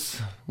still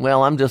is,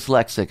 well, I'm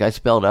dyslexic. I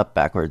spelled up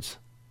backwards.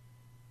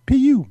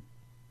 P-U.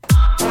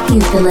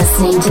 You've been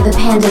listening to the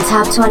Panda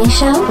Top 20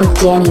 Show with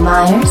Danny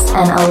Myers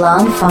and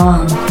Alon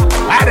Fong.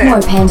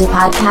 More Panda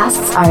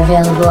podcasts are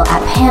available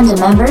at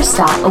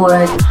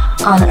pandamembers.org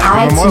on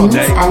iTunes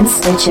and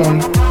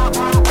Stitcher.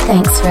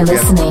 Thanks for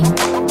listening.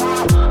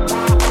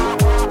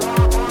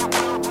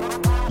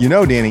 You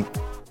know, Danny,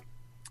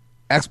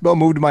 Expo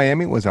Move to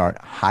Miami was our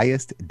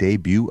highest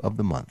debut of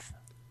the month.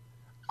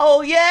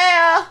 Oh,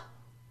 yeah.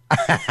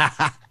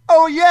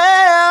 Oh,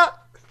 yeah.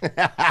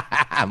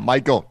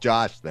 Michael,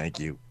 Josh, thank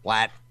you.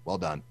 Platt, well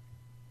done.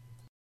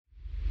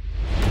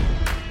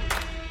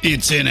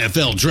 It's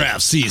NFL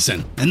draft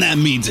season, and that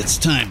means it's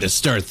time to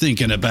start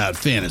thinking about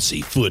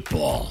fantasy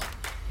football.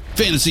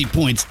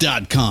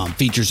 FantasyPoints.com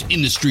features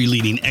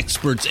industry-leading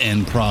experts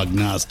and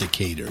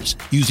prognosticators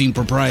using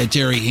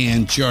proprietary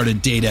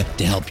hand-charted data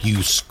to help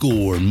you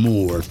score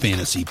more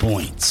fantasy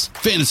points.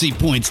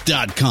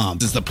 FantasyPoints.com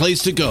is the place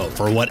to go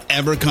for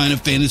whatever kind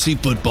of fantasy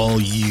football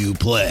you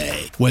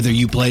play. Whether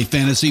you play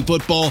fantasy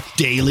football,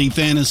 daily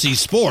fantasy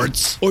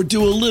sports, or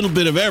do a little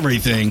bit of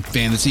everything,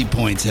 Fantasy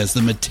Points has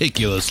the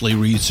meticulously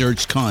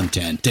researched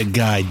content to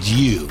guide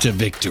you to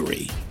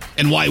victory.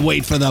 And why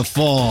wait for the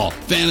fall?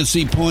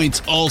 Fantasy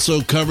Points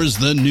also covers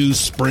the new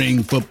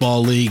spring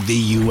football league,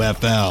 the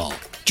UFL.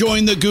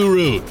 Join the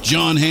guru,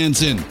 John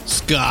Hansen,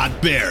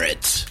 Scott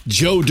Barrett,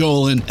 Joe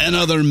Dolan, and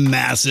other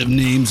massive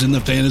names in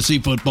the fantasy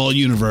football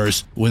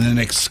universe with an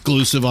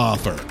exclusive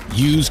offer.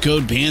 Use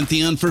code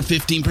Pantheon for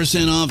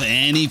 15% off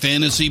any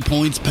Fantasy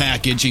Points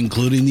package,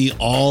 including the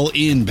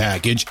all-in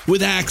package,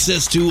 with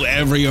access to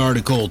every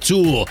article,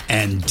 tool,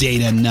 and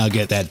data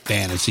nugget that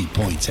Fantasy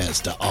Points has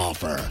to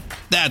offer.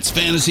 That's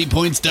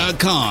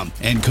FantasyPoints.com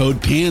and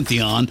code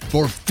Pantheon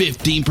for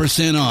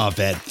 15% off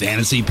at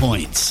Fantasy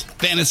Points.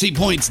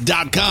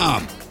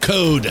 FantasyPoints.com,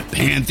 code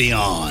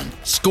Pantheon.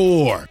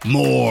 Score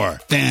more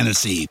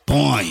fantasy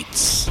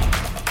points.